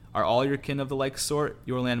me. Are all your kin of the like sort?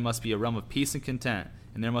 Your land must be a realm of peace and content,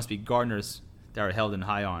 and there must be gardeners that are held in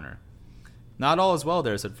high honor." "Not all is well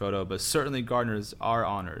there," said Frodo, "but certainly gardeners are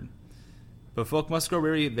honored. But folk must grow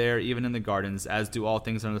weary there even in the gardens, as do all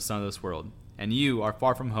things under the sun of this world. And you are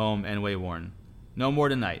far from home and wayworn. No more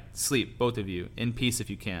tonight. Sleep, both of you, in peace if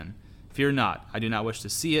you can. Fear not, I do not wish to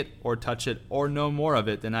see it, or touch it, or know more of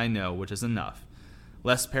it than I know, which is enough.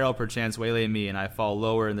 Lest peril perchance waylay me, and I fall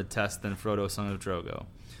lower in the test than Frodo, son of Drogo.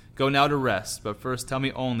 Go now to rest, but first tell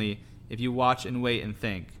me only if you watch and wait and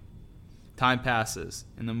think. Time passes.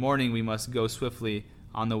 In the morning we must go swiftly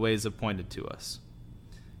on the ways appointed to us."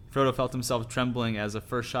 Frodo felt himself trembling as the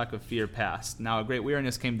first shock of fear passed. Now a great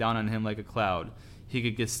weariness came down on him like a cloud. He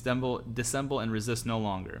could dissemble and resist no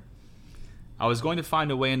longer. "I was going to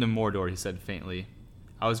find a way into Mordor," he said faintly.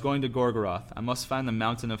 "I was going to Gorgoroth. I must find the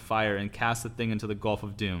mountain of fire and cast the thing into the gulf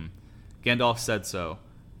of doom. Gandalf said so.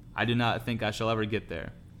 I do not think I shall ever get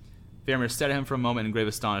there." Faramir stared at him for a moment in grave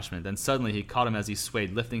astonishment. Then suddenly he caught him as he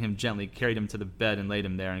swayed, lifting him gently, carried him to the bed and laid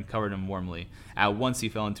him there and covered him warmly. At once he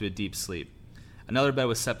fell into a deep sleep. Another bed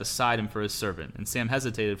was set beside him for his servant, and Sam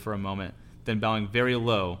hesitated for a moment, then bowing very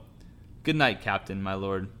low, "Good night, Captain, my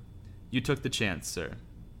lord. You took the chance, sir."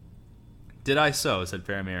 "Did I so?" said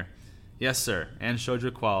Faramir. "Yes, sir, and showed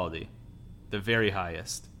your quality. The very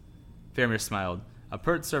highest." Faramir smiled. "A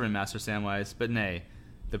pert servant, Master Samwise, but nay,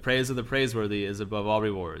 the praise of the praiseworthy is above all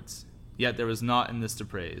rewards. Yet there was naught in this to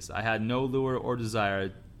praise. I had no lure or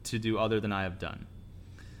desire to do other than I have done."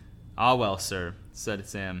 "Ah, well, sir," said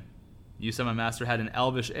Sam. "You said my master had an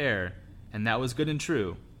elvish air, and that was good and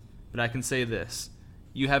true. But I can say this.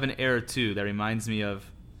 You have an air, too, that reminds me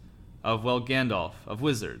of Gandalf, of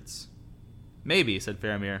wizards." "Maybe," said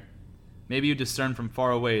Faramir. Maybe you discern from far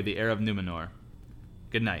away the heir of Numenor.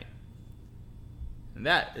 Good night. And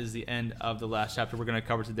that is the end of the last chapter we're going to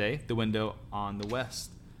cover today, The Window on the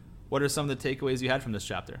West. What are some of the takeaways you had from this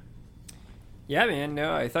chapter? Yeah, man.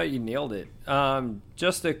 No, I thought you nailed it.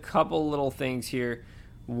 Just a couple little things here.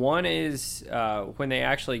 One is when they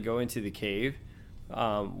actually go into the cave,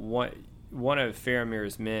 one of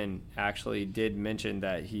Faramir's men actually did mention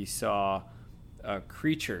that he saw a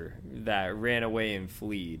creature that ran away and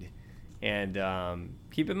fled. And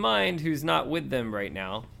keep in mind who's not with them right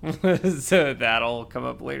now. So that'll come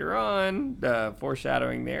up later on,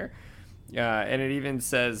 foreshadowing there. And it even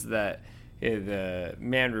says that the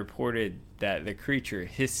man reported that the creature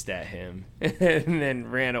hissed at him and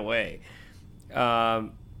then ran away.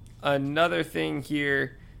 Another thing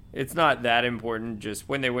here, it's not that important, just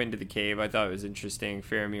when they went into the cave, I thought it was interesting.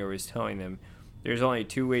 Faramir was telling them there's only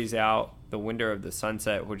two ways out: the window of the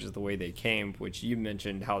sunset, which is the way they came, which you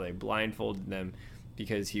mentioned how they blindfolded them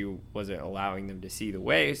because he wasn't allowing them to see the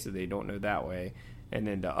way, so they don't know that way. And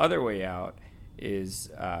then the other way out is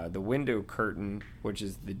the window curtain, which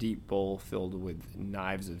is the deep bowl filled with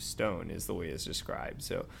knives of stone, is the way it's described.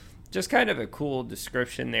 So just kind of a cool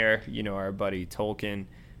description there. You know, our buddy Tolkien,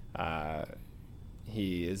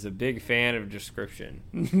 he is a big fan of description,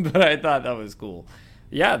 but I thought that was cool.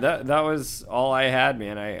 Yeah, that was all I had,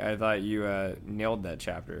 man. I thought you nailed that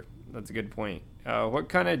chapter. That's a good point. What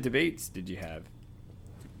kind of debates did you have?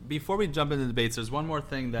 Before we jump into the debates, there's one more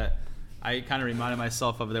thing that I kind of reminded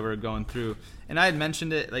myself of that we were going through. And I had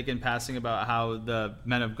mentioned it like in passing about how the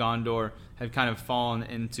men of Gondor have kind of fallen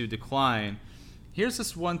into decline. Here's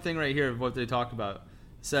this one thing right here of what they talk about. It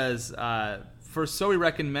says, for so we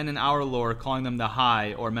reckon men in our lore, calling them the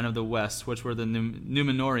High, or men of the West, which were the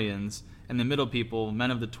Numenorians, and the middle people, men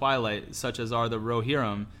of the twilight, such as are the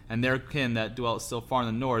Rohirrim, and their kin that dwelt still far in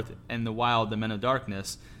the north, and the wild, the men of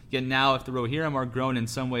darkness. Yet now, if the Rohirrim are grown in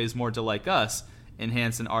some ways more to like us,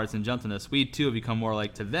 enhanced in arts and gentleness, we too have become more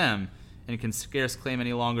like to them, and can scarce claim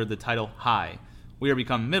any longer the title High. We are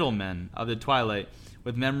become middlemen of the twilight,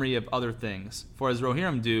 with memory of other things. For as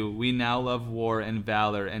Rohirrim do, we now love war and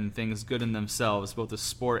valor and things good in themselves, both a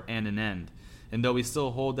sport and an end. And though we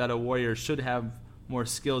still hold that a warrior should have more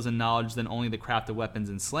skills and knowledge than only the craft of weapons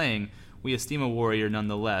and slaying, we esteem a warrior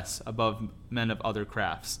nonetheless above men of other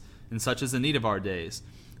crafts, and such is the need of our days.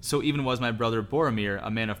 So even was my brother Boromir a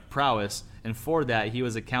man of prowess, and for that he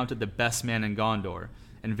was accounted the best man in Gondor,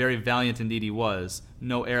 and very valiant indeed he was.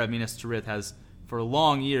 No heir of Minas Tirith has for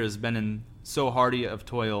long years been in so hardy of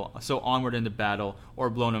toil, so onward into battle, or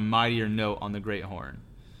blown a mightier note on the great horn.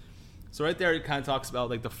 So right there it kind of talks about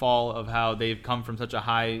like the fall of how they've come from such a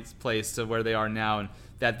high place to where they are now, and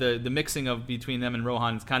that the mixing of between them and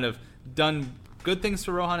Rohan has kind of done good things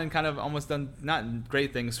for Rohan and kind of almost done not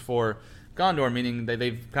great things for Gondor, meaning that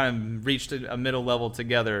they've kind of reached a middle level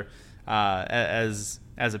together as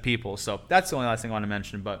a people. So that's the only last thing I want to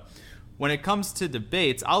mention. But when it comes to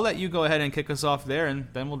debates, I'll let you go ahead and kick us off there, and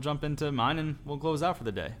then we'll jump into mine and we'll close out for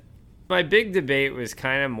the day. My big debate was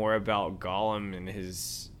kind of more about Gollum and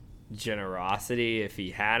his generosity, if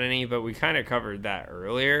he had any, but we kind of covered that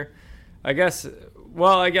earlier. I guess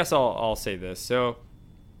I'll say this. So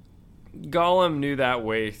Gollum knew that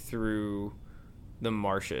way through the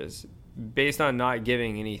marshes based on not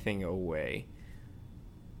giving anything away.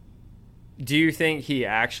 Do you think he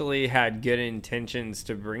actually had good intentions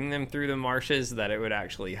to bring them through the marshes, that it would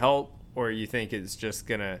actually help, or you think it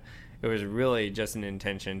was really just an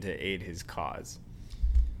intention to aid his cause?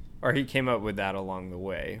 Or he came up with that along the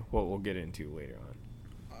way, what we'll get into later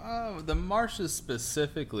on. The marshes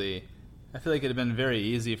specifically, I feel like it would have been very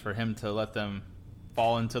easy for him to let them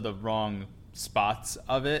fall into the wrong spots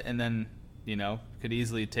of it, and then, could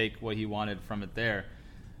easily take what he wanted from it there.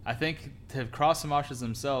 I think to cross the marshes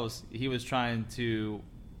themselves, he was trying to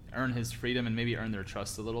earn his freedom and maybe earn their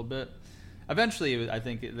trust a little bit. Eventually, I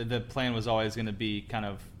think the plan was always going to be kind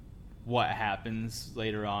of what happens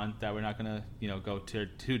later on that we're not going to go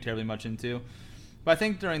too terribly much into. But I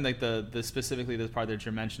think during like the specifically this part that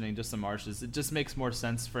you're mentioning, just the marshes, it just makes more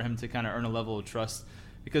sense for him to kind of earn a level of trust,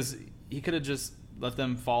 because he could have just let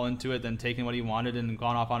them fall into it, then taken what he wanted and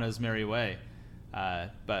gone off on his merry way.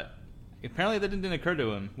 But apparently that didn't occur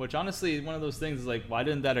to him, which honestly one of those things is like, why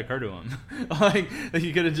didn't that occur to him? like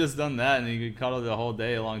he could have just done that and he could cuddle the whole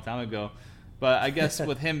day a long time ago. But I guess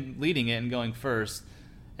with him leading it and going first,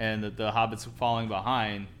 and the hobbits falling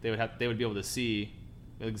behind, they would be able to see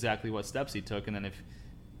exactly what steps he took, and then if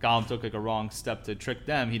Gollum took like a wrong step to trick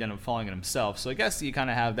them, he'd end up falling it himself. So I guess you kind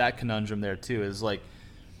of have that conundrum there too, is like,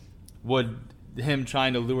 would him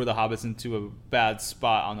trying to lure the hobbits into a bad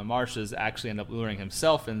spot on the marshes actually end up luring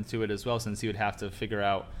himself into it as well, since he would have to figure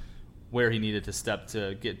out where he needed to step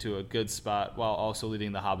to get to a good spot while also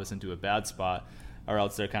leading the hobbits into a bad spot, or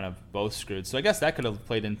else they're kind of both screwed. So I guess that could have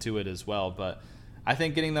played into it as well. But I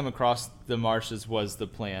think getting them across the marshes was the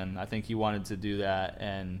plan. I think he wanted to do that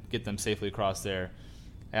and get them safely across there.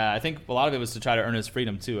 I think a lot of it was to try to earn his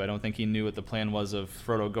freedom, too. I don't think he knew what the plan was of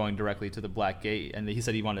Frodo going directly to the Black Gate. And he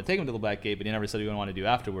said he wanted to take him to the Black Gate, but he never said what he wanted to do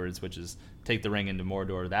afterwards, which is take the ring into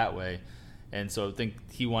Mordor that way. And so I think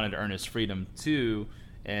he wanted to earn his freedom, too,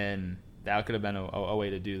 and that could have been a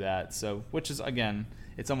way to do that. So, which is, again,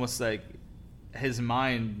 it's almost like his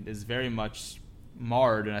mind is very much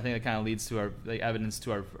marred, and I think that kind of leads to our evidence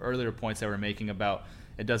to our earlier points that we're making about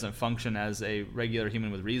it doesn't function as a regular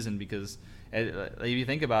human with reason, because if you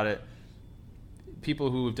think about it,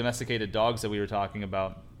 people who have domesticated dogs that we were talking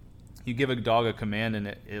about, you give a dog a command and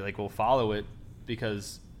it like will follow it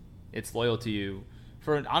because it's loyal to you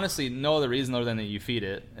for honestly no other reason other than that you feed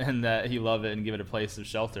it and that you love it and give it a place of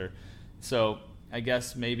shelter. So I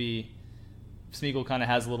guess maybe Smeagol kind of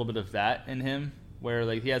has a little bit of that in him, where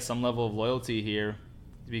like he has some level of loyalty here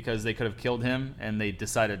because they could have killed him and they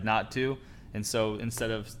decided not to. And so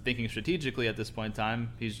instead of thinking strategically at this point in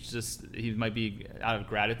time, he might be out of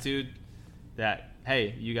gratitude that,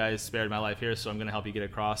 hey, you guys spared my life here, so I'm going to help you get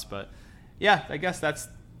across. But yeah, I guess that's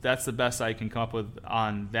the best I can come up with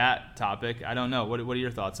on that topic. I don't know. What are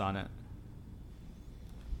your thoughts on it?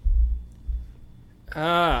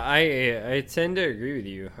 I tend to agree with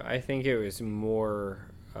you. I think it was more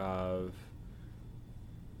of,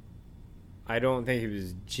 I don't think he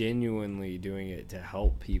was genuinely doing it to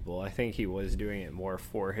help people. I think he was doing it more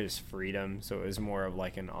for his freedom. So it was more of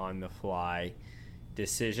like an on-the-fly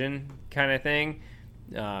decision kind of thing.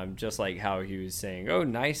 Just like how he was saying, oh,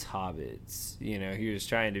 nice hobbits. You know, he was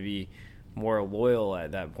trying to be more loyal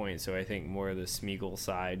at that point. So I think more of the Smeagol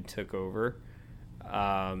side took over.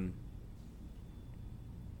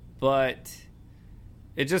 But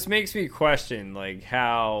it just makes me question, like,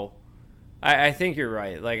 how... I think you're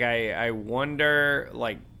right. Like, I wonder,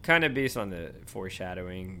 like, kind of based on the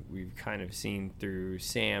foreshadowing we've kind of seen through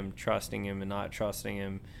Sam trusting him and not trusting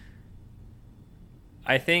him,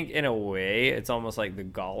 I think in a way it's almost like the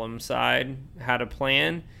Gollum side had a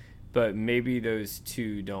plan, but maybe those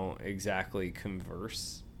two don't exactly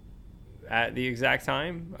converse at the exact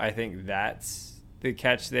time. I think that's the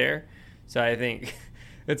catch there. So I think...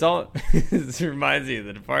 It's all. This reminds me of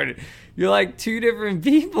The Departed. You're like two different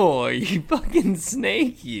people. You fucking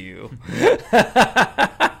snake, you.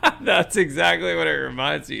 That's exactly what it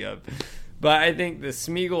reminds me of. But I think the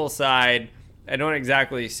Smeagol side, I don't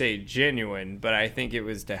exactly say genuine, but I think it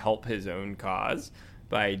was to help his own cause.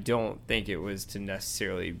 But I don't think it was to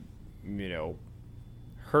necessarily,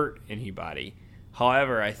 hurt anybody.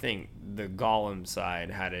 However, I think the Gollum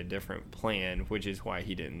side had a different plan, which is why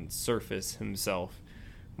he didn't surface himself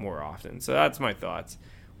more often. So that's my thoughts.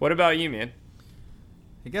 What about you, man?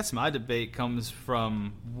 I guess my debate comes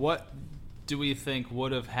from what do we think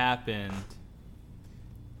would have happened.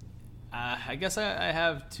 I guess I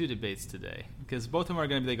have two debates today because both of them are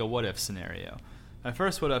going to be like a what if scenario. My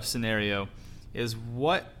first what if scenario is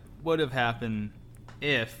what would have happened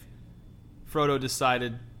if Frodo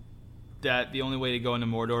decided that the only way to go into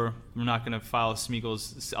Mordor, we're not going to follow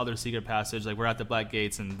Smeagol's other secret passage, like we're at the Black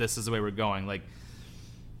Gates and this is the way we're going. Like,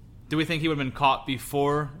 do we think he would have been caught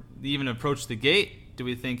before he even approached the gate? Do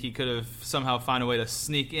we think he could have somehow found a way to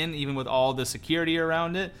sneak in, even with all the security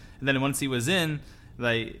around it? And then once he was in,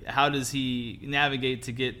 like, how does he navigate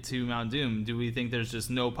to get to Mount Doom? Do we think there's just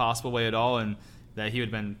no possible way at all, and that he would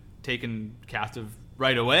have been taken captive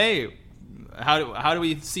right away? How do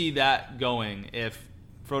we see that going if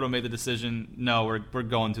Frodo made the decision? No, we're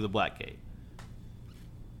going to the Black Gate.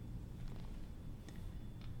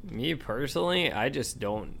 Me personally, I just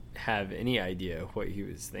don't have any idea what he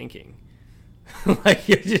was thinking. Like,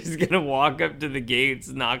 you're just gonna walk up to the gates,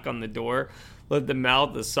 knock on the door, let the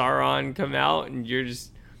mouth of Sauron come out, and you're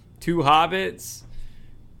just two hobbits?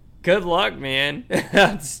 Good luck, man.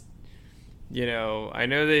 That's, I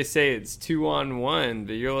know they say it's 2-on-1,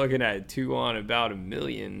 but you're looking at 2 on about 1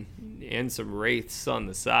 million and some wraiths on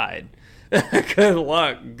the side. Good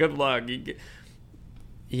luck.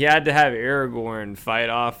 He had to have Aragorn fight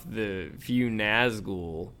off the few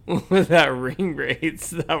Nazgul with that ring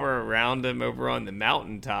wraiths that were around him over on the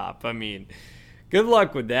mountaintop. I mean, good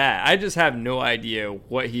luck with that. I just have no idea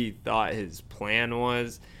what he thought his plan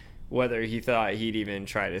was, whether he thought he'd even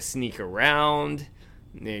try to sneak around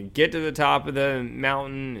and get to the top of the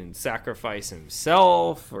mountain and sacrifice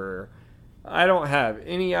himself, or I don't have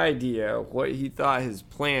any idea what he thought his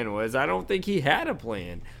plan was. I don't think he had a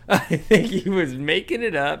plan. I think he was making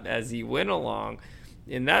it up as he went along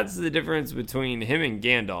And that's the difference between him and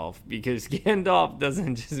Gandalf, because Gandalf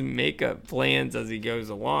doesn't just make up plans as he goes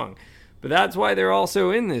along. But that's why they're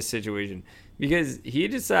also in this situation, because he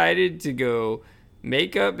decided to go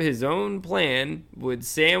make up his own plan with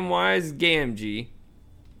Samwise Gamgee,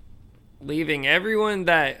 leaving everyone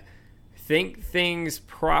that think things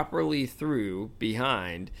properly through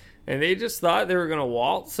behind. And they just thought they were going to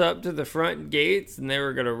waltz up to the front gates and they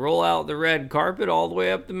were going to roll out the red carpet all the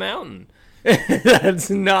way up the mountain.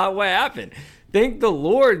 That's not what happened. Thank the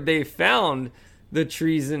Lord they found the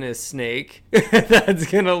treasonous snake that's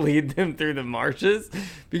going to lead them through the marshes.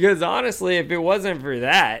 Because honestly, if it wasn't for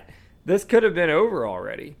that, this could have been over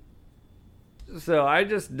already. So I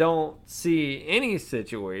just don't see any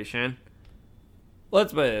situation.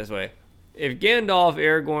 Let's put it this way. If Gandalf,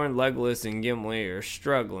 Aragorn, Legolas, and Gimli are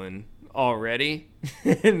struggling already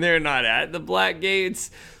and they're not at the Black Gates,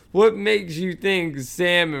 what makes you think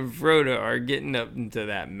Sam and Frodo are getting up into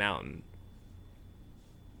that mountain?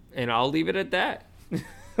 And I'll leave it at that.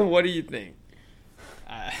 What do you think?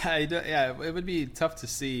 Yeah, it would be tough to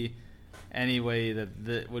see any way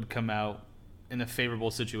that would come out in a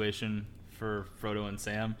favorable situation for Frodo and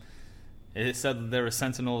Sam. It said that there were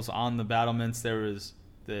sentinels on the battlements. There was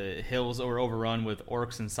the hills were overrun with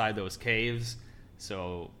orcs inside those caves.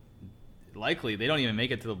 So likely they don't even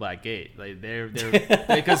make it to the Black Gate. Like they're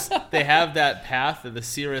because they have that path, the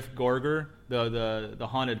Cirith Gorger, the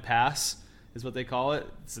haunted pass is what they call it.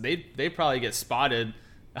 So they probably get spotted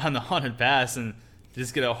on the haunted pass and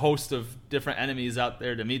just get a host of different enemies out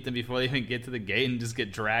there to meet them before they even get to the gate and just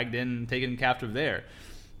get dragged in and taken captive there.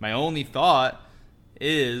 My only thought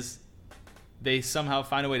is they somehow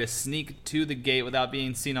find a way to sneak to the gate without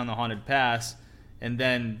being seen on the haunted pass, and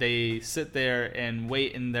then they sit there and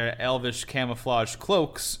wait in their elvish camouflage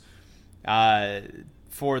cloaks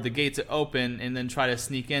for the gate to open and then try to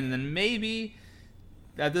sneak in. And then maybe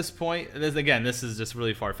at this point, this is just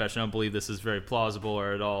really far-fetched. I don't believe this is very plausible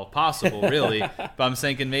or at all possible, really. But I'm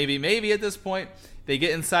thinking maybe at this point, they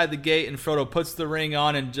get inside the gate and Frodo puts the ring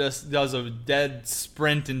on and just does a dead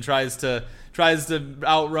sprint and tries to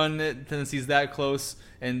outrun it since he's that close,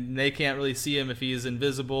 and they can't really see him if he's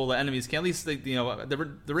invisible. The enemies can, at least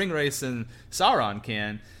the ring race and Sauron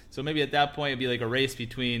can. So maybe at that point it'd be like a race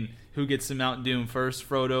between who gets to Mount Doom first,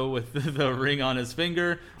 Frodo with the ring on his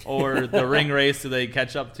finger, or the ring race, do they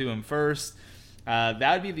catch up to him first?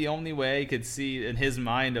 That would be the only way I could see in his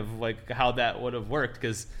mind of like how that would have worked,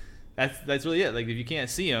 because that's really it. Like if you can't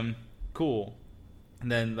see him, cool.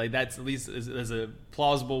 And then like that's at least is a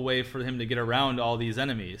plausible way for him to get around all these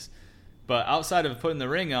enemies. But outside of putting the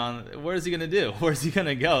ring on, what is he going to do? Where's he going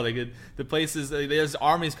to go? The place is, there's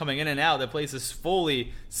armies coming in and out. The place is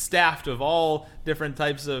fully staffed of all different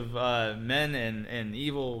types of men and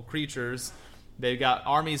evil creatures. They've got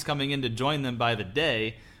armies coming in to join them by the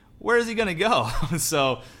day. Where is he going to go?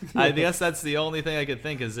 So I guess that's the only thing I could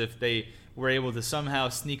think is if they were able to somehow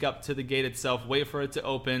sneak up to the gate itself, wait for it to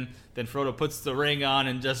open, then Frodo puts the ring on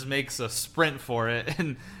and just makes a sprint for it.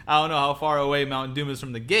 And I don't know how far away Mount Doom is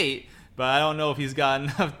from the gate, but I don't know if he's got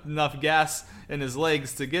enough gas in his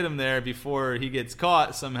legs to get him there before he gets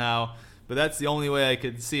caught somehow. But that's the only way I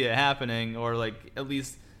could see it happening, or like at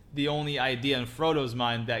least the only idea in Frodo's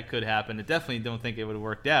mind that could happen. I definitely don't think it would have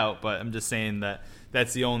worked out, but I'm just saying that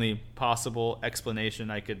that's the only possible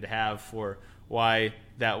explanation I could have for why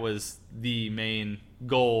that was the main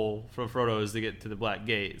goal for Frodo, is to get to the Black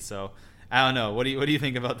Gate. So I don't know. What do you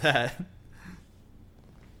think about that?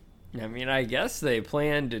 I mean, I guess they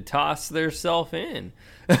plan to toss theirself in.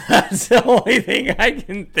 That's the only thing I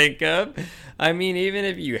can think of. I mean, even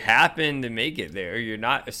if you happen to make it there, you're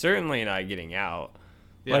certainly not getting out.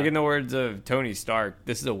 Yeah. Like in the words of Tony Stark,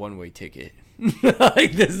 this is a one-way ticket.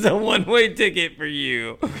 Like, this is a one-way ticket for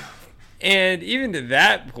you. And even to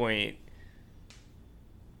that point,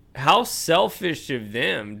 how selfish of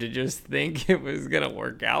them to just think it was going to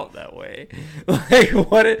work out that way. Like,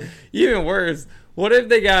 even worse, what if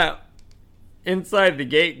they got inside the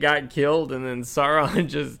gate, got killed, and then Sauron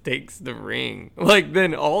just takes the ring? Like,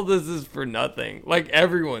 then all this is for nothing. Like,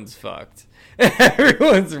 everyone's fucked.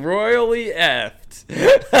 Everyone's royally effed.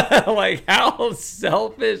 Like, how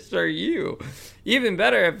selfish are you? Even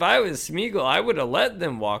better, if I was Smeagol, I would have let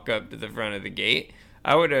them walk up to the front of the gate.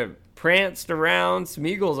 I would have pranced around.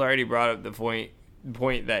 Smeagol's already brought up the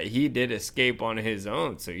point that he did escape on his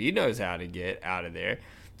own, so he knows how to get out of there.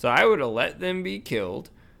 So I would have let them be killed.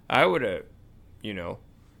 I would have,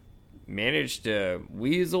 managed to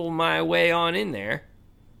weasel my way on in there,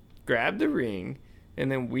 grab the ring,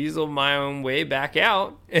 and then weasel my own way back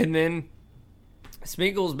out, and then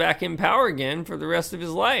Smeagol's back in power again for the rest of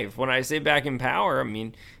his life. When I say back in power, I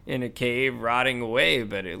mean in a cave rotting away,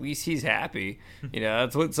 but at least he's happy.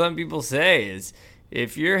 That's what some people say is,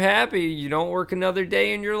 if you're happy, you don't work another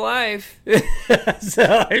day in your life.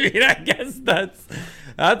 So, I guess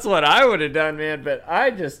that's what I would have done, man. But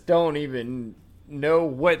I just don't even know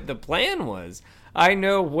what the plan was. I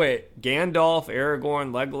know what Gandalf,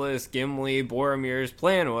 Aragorn, Legolas, Gimli, Boromir's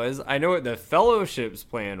plan was. I know what the Fellowship's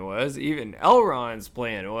plan was. Even Elrond's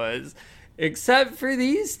plan was. Except for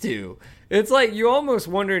these two. It's like you almost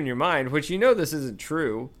wonder in your mind, which this isn't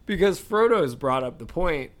true, because Frodo's brought up the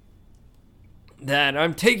point that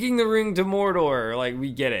I'm taking the ring to Mordor. Like,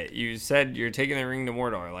 we get it. You said you're taking the ring to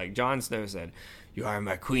Mordor. Like Jon Snow said, you are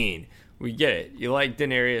my queen. We get it. You like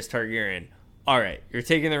Daenerys Targaryen. All right, you're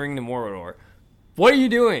taking the ring to Mordor. What are you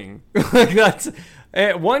doing?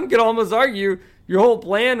 One could almost argue your whole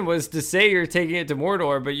plan was to say you're taking it to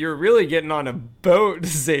Mordor, but you're really getting on a boat to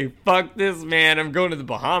say, fuck this, man. I'm going to the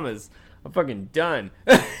Bahamas. I'm fucking done.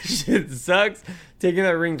 Shit sucks. Taking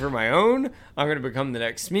that ring for my own. I'm going to become the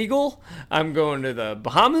next Smeagol. I'm going to the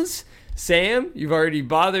Bahamas. Sam, you've already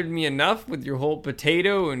bothered me enough with your whole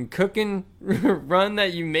potato and cooking run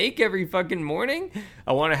that you make every fucking morning.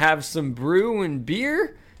 I want to have some brew and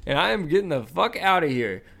beer, and I am getting the fuck out of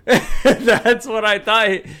here. That's what I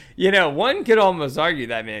thought. One could almost argue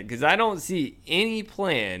that, man, because I don't see any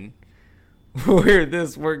plan where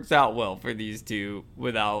this works out well for these two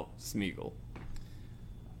without Smeagol.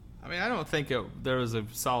 I mean, I don't think there was a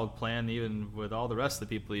solid plan even with all the rest of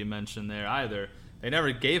the people you mentioned there either. They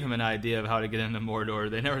never gave him an idea of how to get into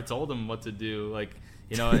Mordor. They never told him what to do. Like,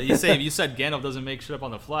 you said Gandalf doesn't make shit up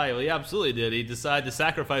on the fly. Well, he absolutely did. He decided to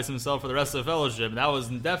sacrifice himself for the rest of the Fellowship. And that was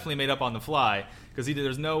definitely made up on the fly, because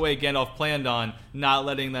there's no way Gandalf planned on not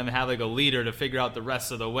letting them have like a leader to figure out the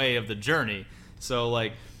rest of the way of the journey. So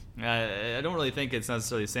like, I don't really think it's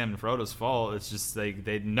necessarily Sam and Frodo's fault. It's just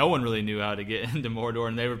no one really knew how to get into Mordor,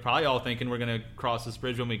 and they were probably all thinking we're gonna cross this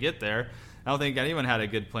bridge when we get there. I don't think anyone had a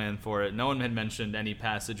good plan for it. No one had mentioned any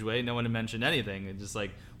passageway. No one had mentioned anything. It's just like,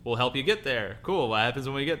 we'll help you get there. Cool. What happens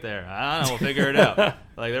when we get there? I don't know. We'll figure it out.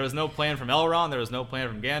 Like, there was no plan from Elrond. There was no plan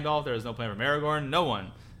from Gandalf. There was no plan from Aragorn. No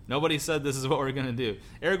one. Nobody said this is what we're gonna do.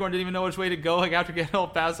 Aragorn didn't even know which way to go. Like, after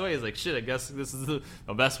Gandalf passed away, he's like, shit. I guess this is the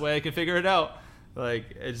best way I can figure it out.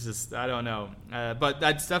 Like, it's just, I don't know. But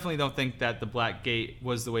I definitely don't think that the Black Gate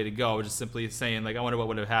was the way to go. We're just simply saying, like, I wonder what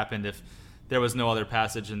would have happened if there was no other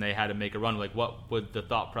passage and they had to make a run. Like, what would the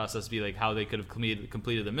thought process be? Like, how they could have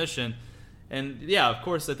completed the mission. And, yeah, of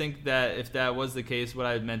course, I think that if that was the case, what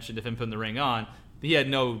I had mentioned, if him putting the ring on, he had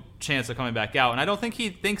no chance of coming back out. And I don't think he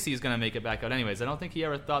thinks he's going to make it back out anyways. I don't think he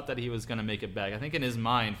ever thought that he was going to make it back. I think in his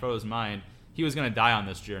mind, Frodo's mind, he was going to die on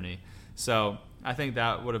this journey. So I think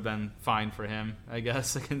that would have been fine for him, I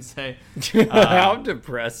guess I can say. How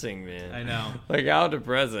depressing, man. I know. Like, how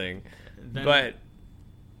depressing. But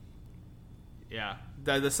yeah,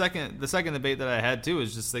 the second debate that I had too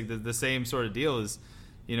is just like the same sort of deal. Is,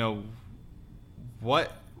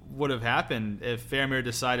 what would have happened if Faramir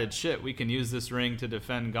decided, shit, we can use this ring to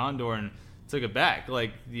defend Gondor, and took it back?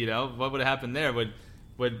 Like, what would have happened there? Would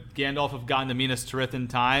Gandalf have gotten to Minas Tirith in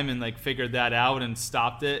time and like figured that out and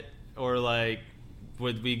stopped it, or like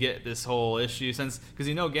would we get this whole issue because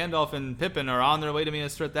Gandalf and Pippin are on their way to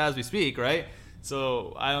Minas Tirith as we speak, right?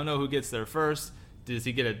 So I don't know who gets there first. Does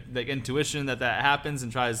he get a intuition that happens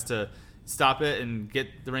and tries to stop it and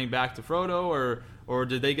get the ring back to Frodo, or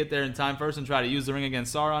did they get there in time first and try to use the ring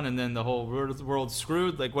against Sauron, and then the whole world's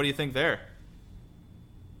screwed? Like, what do you think there?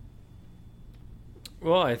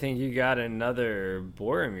 Well, I think you got another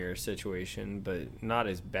Boromir situation, but not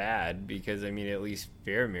as bad, because at least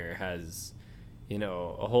Faramir has, a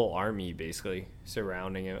whole army basically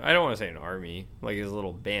surrounding him. I don't want to say an army, like his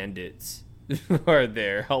little bandits are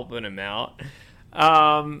there helping him out.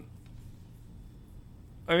 I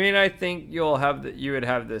think you would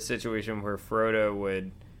have the situation where Frodo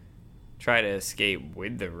would try to escape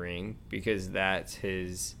with the ring, because that's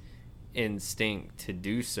his instinct to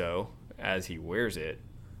do so as he wears it.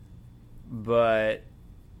 But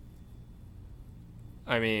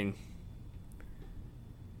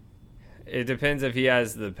it depends if he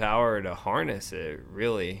has the power to harness it,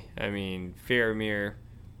 really. Faramir,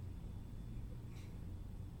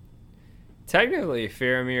 technically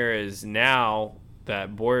Faramir is, now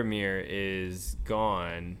that Boromir is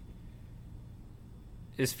gone,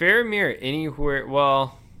 is Faramir anywhere?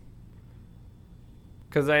 Well,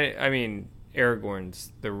 because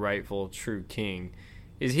Aragorn's the rightful true king.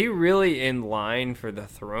 Is he really in line for the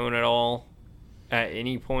throne at all at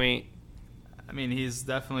any point? I mean, he's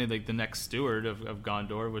definitely like the next steward of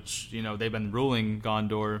Gondor, which, you know, they've been ruling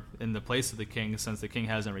Gondor in the place of the king since the king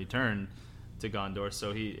hasn't returned to Gondor.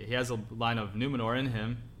 So he has a line of Numenor in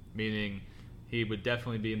him, meaning he would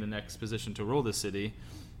definitely be in the next position to rule the city.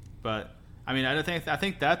 But I mean, I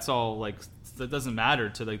think that's all, like, that doesn't matter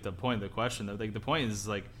to like the point of the question. Like, the point is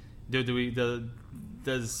like,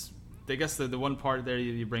 does I guess the one part there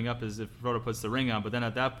you bring up is if Frodo puts the ring on, but then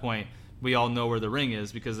at that point we all know where the ring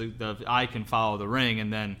is because the eye can follow the ring,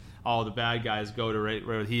 and then all the bad guys go to right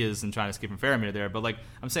where he is and trying to escape from Faramir there. But like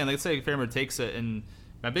I'm saying, like, let's say Faramir takes it, and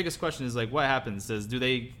my biggest question is like, what happens? Do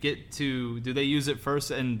they use it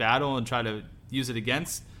first in battle and try to use it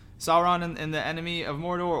against Sauron and the enemy of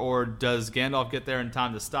Mordor, or does Gandalf get there in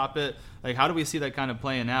time to stop it? Like, how do we see that kind of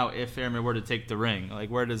playing out if Faramir were to take the ring?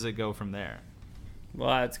 Like, where does it go from there? Well,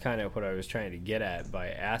 that's kind of what I was trying to get at by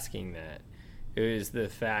asking that. It was the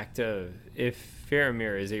fact of if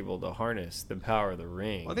Faramir is able to harness the power of the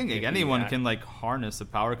ring. Well, I think like, anyone can like harness the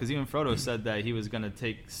power, because even Frodo said that he was going to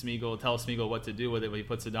take tell Smeagol what to do with it when he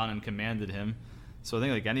puts it on and commanded him. So I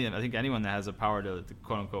think anyone that has the power to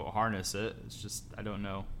quote unquote harness it, it's just I don't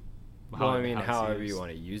know. However you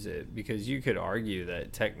want to use it, because you could argue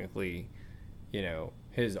that technically, you know,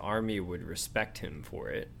 his army would respect him for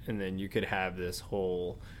it, and then you could have this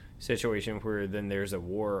whole situation where then there's a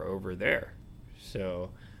war over there. So,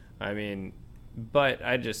 I mean, but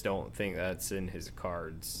I just don't think that's in his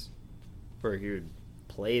cards where he would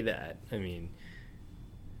play that. I mean,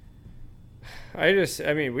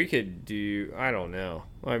 we could do, I don't know.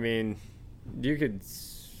 I mean,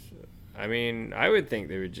 I would think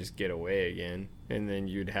they would just get away again, and then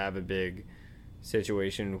you'd have a big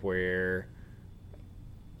situation where,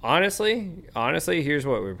 honestly, here's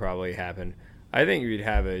what would probably happen. I think you'd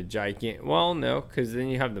have a because then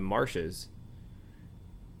you have the marshes.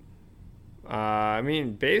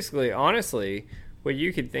 Basically, honestly, what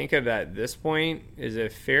you could think of at this point is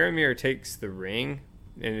if Faramir takes the ring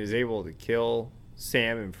and is able to kill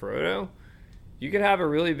Sam and Frodo, you could have a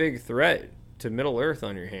really big threat to Middle-earth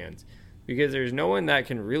on your hands, because there's no one that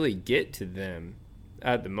can really get to them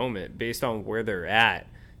at the moment based on where they're at,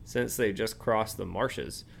 since they just crossed the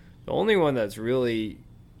marshes. The only one that's really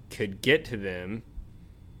could get to them,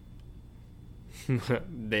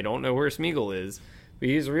 they don't know where Smeagol is, but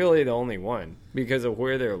he's really the only one because of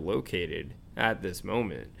where they're located at this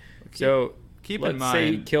moment. Keep in mind, let's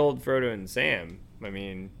say he killed Frodo and Sam. I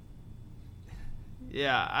mean,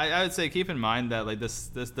 yeah, I would say keep in mind that like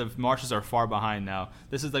the marshes are far behind now.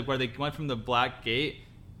 This is like where they went from the Black Gate.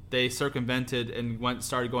 They circumvented and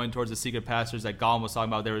started going towards the secret passage that Gollum was talking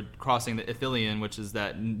about. They were crossing the Ithilien, which is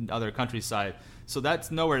that other countryside. So that's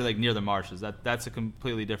nowhere like near the marshes. That's a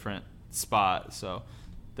completely different spot. So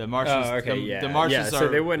the marshes. The marshes so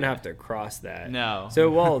they wouldn't have to cross that. No.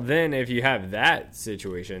 So then if you have that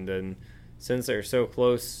situation, then since they're so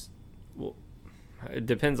close, well, it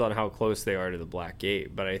depends on how close they are to the Black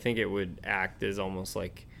Gate. But I think it would act as almost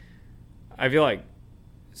like, I feel like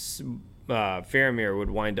Faramir would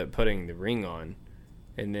wind up putting the ring on,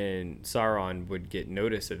 and then Sauron would get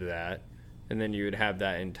notice of that, and then you would have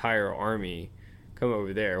that entire army come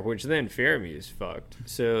over there, which then Faramir is fucked.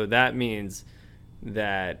 So that means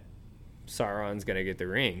that Sauron's gonna get the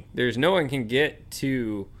ring. There's no one can get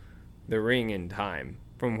to the ring in time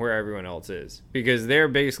from where everyone else is, because they're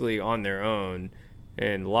basically on their own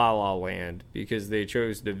in La La Land, because they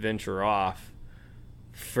chose to venture off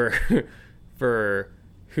for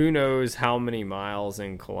who knows how many miles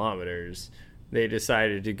and kilometers. They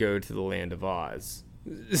decided to go to the land of Oz.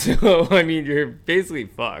 So, I mean, you're basically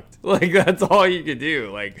fucked. Like, that's all you could do.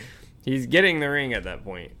 Like, he's getting the ring at that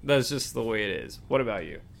point. That's just the way it is. What about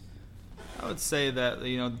you? I would say that,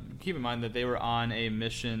 you know, keep in mind that they were on a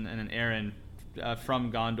mission and an errand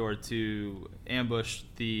from Gondor to ambush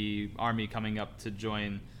the army coming up to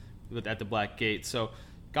join at the Black Gate. So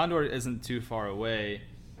Gondor isn't too far away.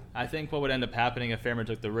 I think what would end up happening if Faramir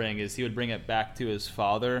took the ring is he would bring it back to his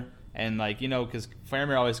father. And, like, you know, because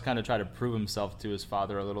Faramir always kind of tried to prove himself to his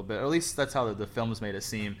father a little bit. Or at least that's how the films made it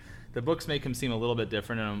seem. The books make him seem a little bit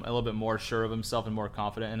different and a little bit more sure of himself and more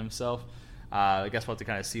confident in himself. I guess we'll have to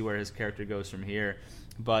kind of see where his character goes from here.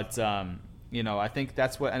 But, you know, I think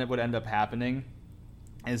that's what would end up happening,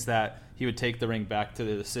 is that he would take the ring back to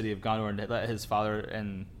the city of Gondor and let his father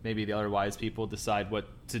and maybe the other wise people decide what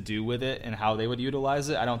to do with it and how they would utilize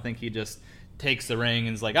it. I don't think he just takes the ring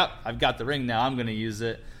and is like, oh, I've got the ring now, I'm going to use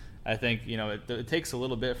it. I think, you know, it takes a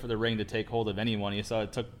little bit for the ring to take hold of anyone. You saw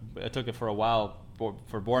it took it for a while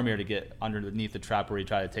for Boromir to get underneath the trap where he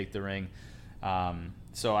tried to take the ring.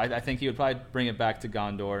 So I think he would probably bring it back to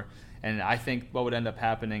Gondor. And I think what would end up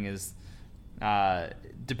happening is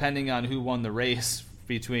depending on who won the race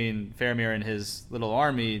between Faramir and his little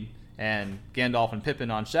army and Gandalf and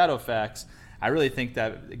Pippin on Shadowfax, I really think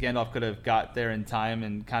that Gandalf could have got there in time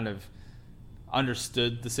and kind of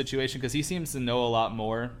understood the situation, because he seems to know a lot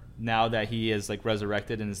more now that he is like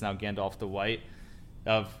resurrected and is now Gandalf the White,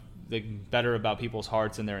 of the better about people's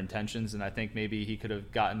hearts and their intentions. And I think maybe he could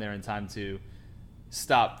have gotten there in time to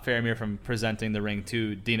stop Faramir from presenting the ring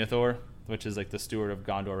to Denethor, which is like the steward of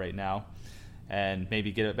Gondor right now, and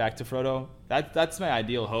maybe get it back to Frodo. That's my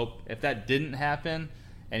ideal hope. If that didn't happen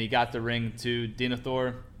and he got the ring to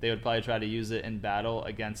Denethor, they would probably try to use it in battle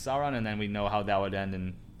against Sauron, and then we know how that would end,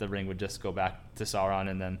 and the ring would just go back to Sauron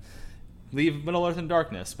and then leave Middle-earth in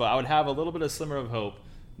darkness. But I would have a little bit of slimmer of hope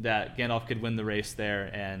that Gandalf could win the race there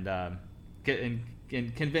and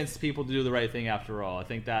convince people to do the right thing after all. I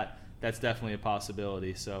think that's definitely a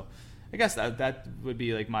possibility. So I guess that would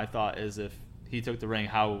be like my thought, is if he took the ring,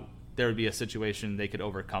 how there would be a situation they could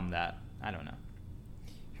overcome that. I don't know.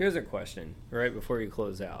 Here's a question right before you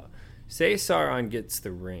close out. Say Sauron gets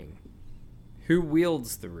the ring. Who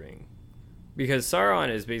wields the ring? Because Sauron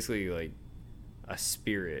is basically like a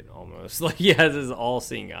spirit almost. Like he has his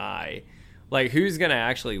all-seeing eye. Like who's going to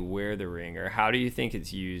actually wear the ring, or how do you think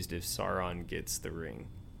it's used if Sauron gets the ring?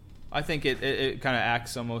 I think it kind of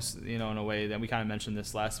acts almost, in a way that we kind of mentioned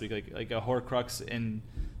this last week, like a Horcrux, in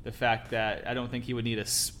the fact that I don't think he would need a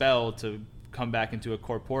spell to come back into a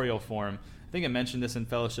corporeal form. I think I mentioned this in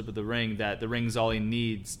Fellowship of the Ring, that the ring's all he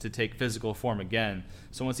needs to take physical form again.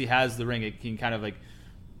 So once he has the ring, it can kind of like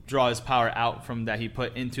draw his power out from that he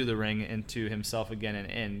put into the ring into himself again,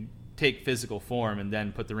 and take physical form, and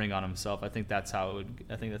then put the ring on himself. I think that's how it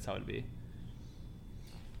would be.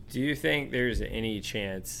 Do you think there's any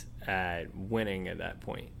chance at winning at that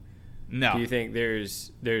point? No. Do you think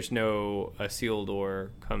there's no Isildur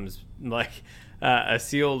comes, like a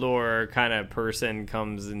Isildur kind of person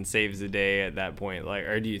comes and saves the day at that point, like,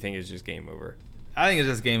 or do you think it's just game over? I think it's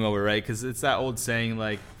just game over, right? Because it's that old saying,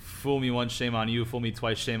 like, fool me once, shame on you; fool me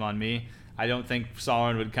twice, shame on me. I don't think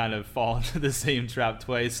Sauron would kind of fall into the same trap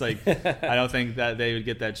twice. Like, I don't think that they would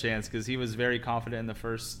get that chance, because he was very confident in the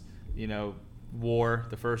first, war,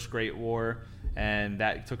 the first Great War, and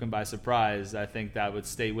that took him by surprise. I think that would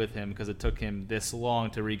stay with him because it took him this long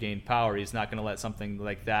to regain power. He's not going to let something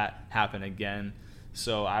like that happen again.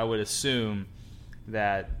 So I would assume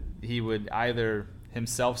that he would either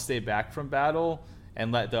himself stay back from battle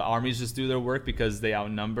and let the armies just do their work because they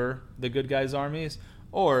outnumber the good guys' armies,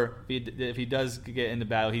 or if he does get into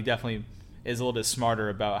battle, he definitely is a little bit smarter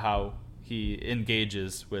about how he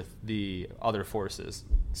engages with the other forces.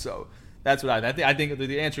 So that's what I think.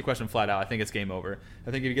 To answer your question flat out, I think it's game over.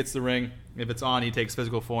 I think if he gets the ring, if it's on, he takes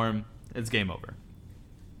physical form, it's game over.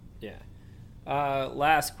 Yeah.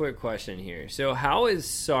 Last quick question here. So how is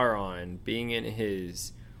Sauron, being in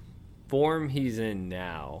his form he's in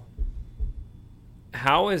now,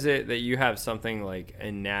 how is it that you have something like a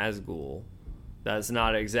Nazgul that's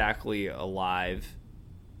not exactly alive,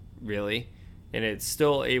 really, and it's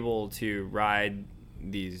still able to ride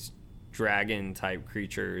these dragon type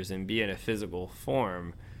creatures and be in a physical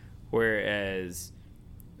form, whereas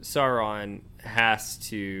Sauron has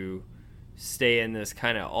to stay in this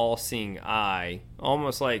kind of all-seeing eye,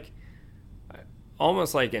 almost like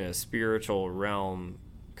in a spiritual realm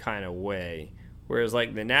kind of way, whereas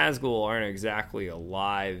like the Nazgul aren't exactly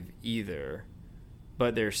alive either,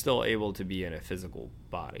 but they're still able to be in a physical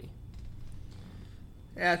body.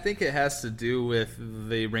 Yeah, I think it has to do with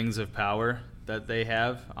the rings of power that they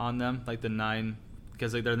have on them, like the 9,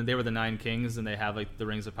 because like they were the 9 kings, and they have like the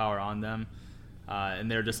rings of power on them, and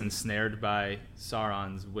they're just ensnared by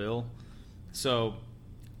Sauron's will. So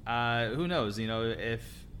who knows? If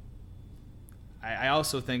I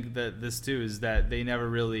also think that this too is that they never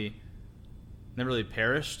really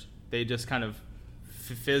perished. They just kind of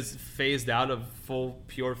phased out of full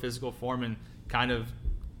pure physical form and kind of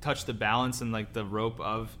touched the balance and like the rope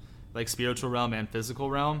of like spiritual realm and physical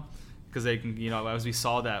realm, because they can, as we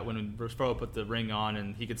saw that when Frodo put the ring on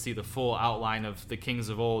and he could see the full outline of the kings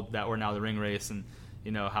of old that were now the ring race, and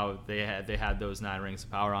how they had those 9 rings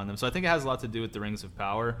of power on them. So I think it has a lot to do with the rings of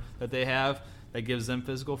power that they have that gives them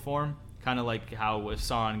physical form, kind of like how if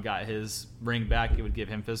Sauron got his ring back, it would give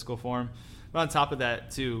him physical form. But on top of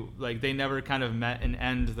that too, like they never kind of met an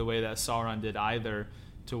end the way that Sauron did either,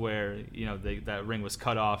 to where that ring was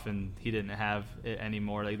cut off and he didn't have it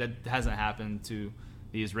anymore. Like that hasn't happened to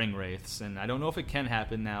these ring wraiths, and I don't know if it can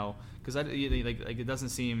happen now, because it doesn't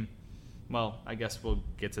seem. Well, I guess we'll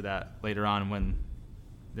get to that later on when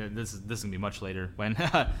this is gonna be much later when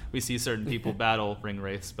we see certain people battle ring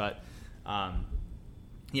wraiths. But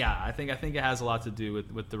yeah, I think it has a lot to do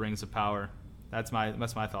with the rings of power that's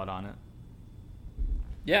my thought on it.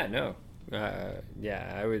 Yeah, no.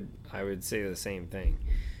 Yeah, I would say the same thing.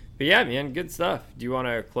 But yeah, man, good stuff. Do you want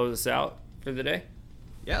to close us out for the day?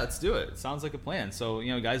 Yeah, let's do it. Sounds like a plan. So,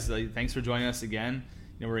 guys, thanks for joining us again.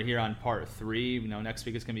 We're here on part 3. Next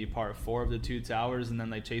week it's going to be part 4 of the Two Towers, and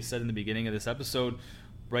then like Chase said in the beginning of this episode,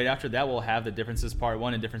 right after that we'll have the Differences Part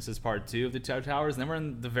 1 and Differences Part 2 of the Two Towers, and then we're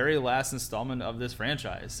in the very last installment of this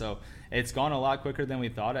franchise. So it's gone a lot quicker than we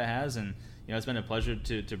thought it has, and it's been a pleasure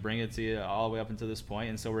to bring it to you all the way up until this point,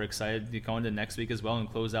 and so we're excited to go into next week as well and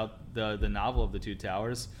close out the novel of the Two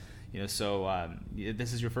Towers. So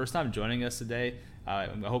this is your first time joining us today. I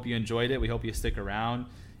hope you enjoyed it. We hope you stick around.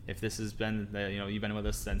 If this has been, you've been with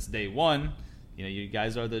us since day one, you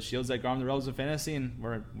guys are the shields that guard the realms of fantasy, and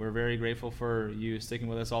we're very grateful for you sticking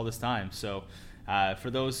with us all this time. So for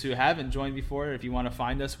those who haven't joined before, if you want to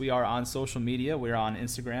find us, we are on social media. We're on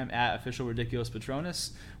Instagram at Official Ridiculous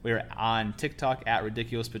Patronus. We're on TikTok at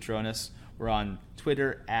Ridiculous Patronus. We're on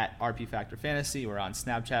Twitter at RP Factor Fantasy. We're on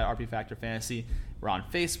Snapchat, RP Factor Fantasy. We're on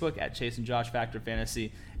Facebook at Chase and Josh Factor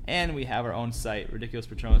Fantasy. And we have our own site,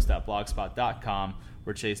 ridiculouspatronus.blogspot.com,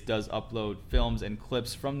 where Chase does upload films and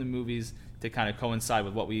clips from the movies to kind of coincide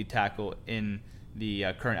with what we tackle in the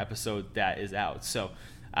current episode that is out. So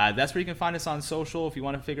that's where you can find us on social. If you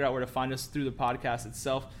want to figure out where to find us through the podcast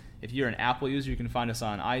itself, if you're an Apple user, you can find us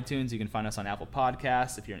on iTunes. You can find us on Apple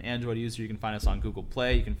Podcasts. If you're an Android user, you can find us on Google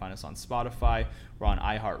Play. You can find us on Spotify. We're on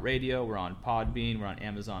iHeartRadio. We're on Podbean. We're on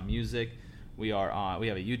Amazon Music. We have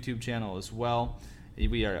a YouTube channel as well.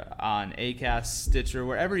 We are on Acast, Stitcher,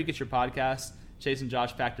 wherever you get your podcasts. Chase and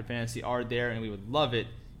Josh Factor Fantasy are there, and we would love it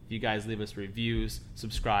if you guys leave us reviews,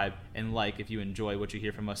 subscribe, and like if you enjoy what you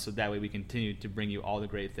hear from us, so that way we continue to bring you all the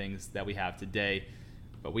great things that we have today.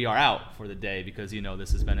 But we are out for the day because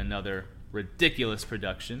this has been another ridiculous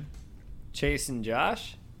production. Chase and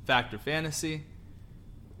Josh Factor Fantasy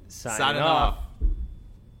signing off.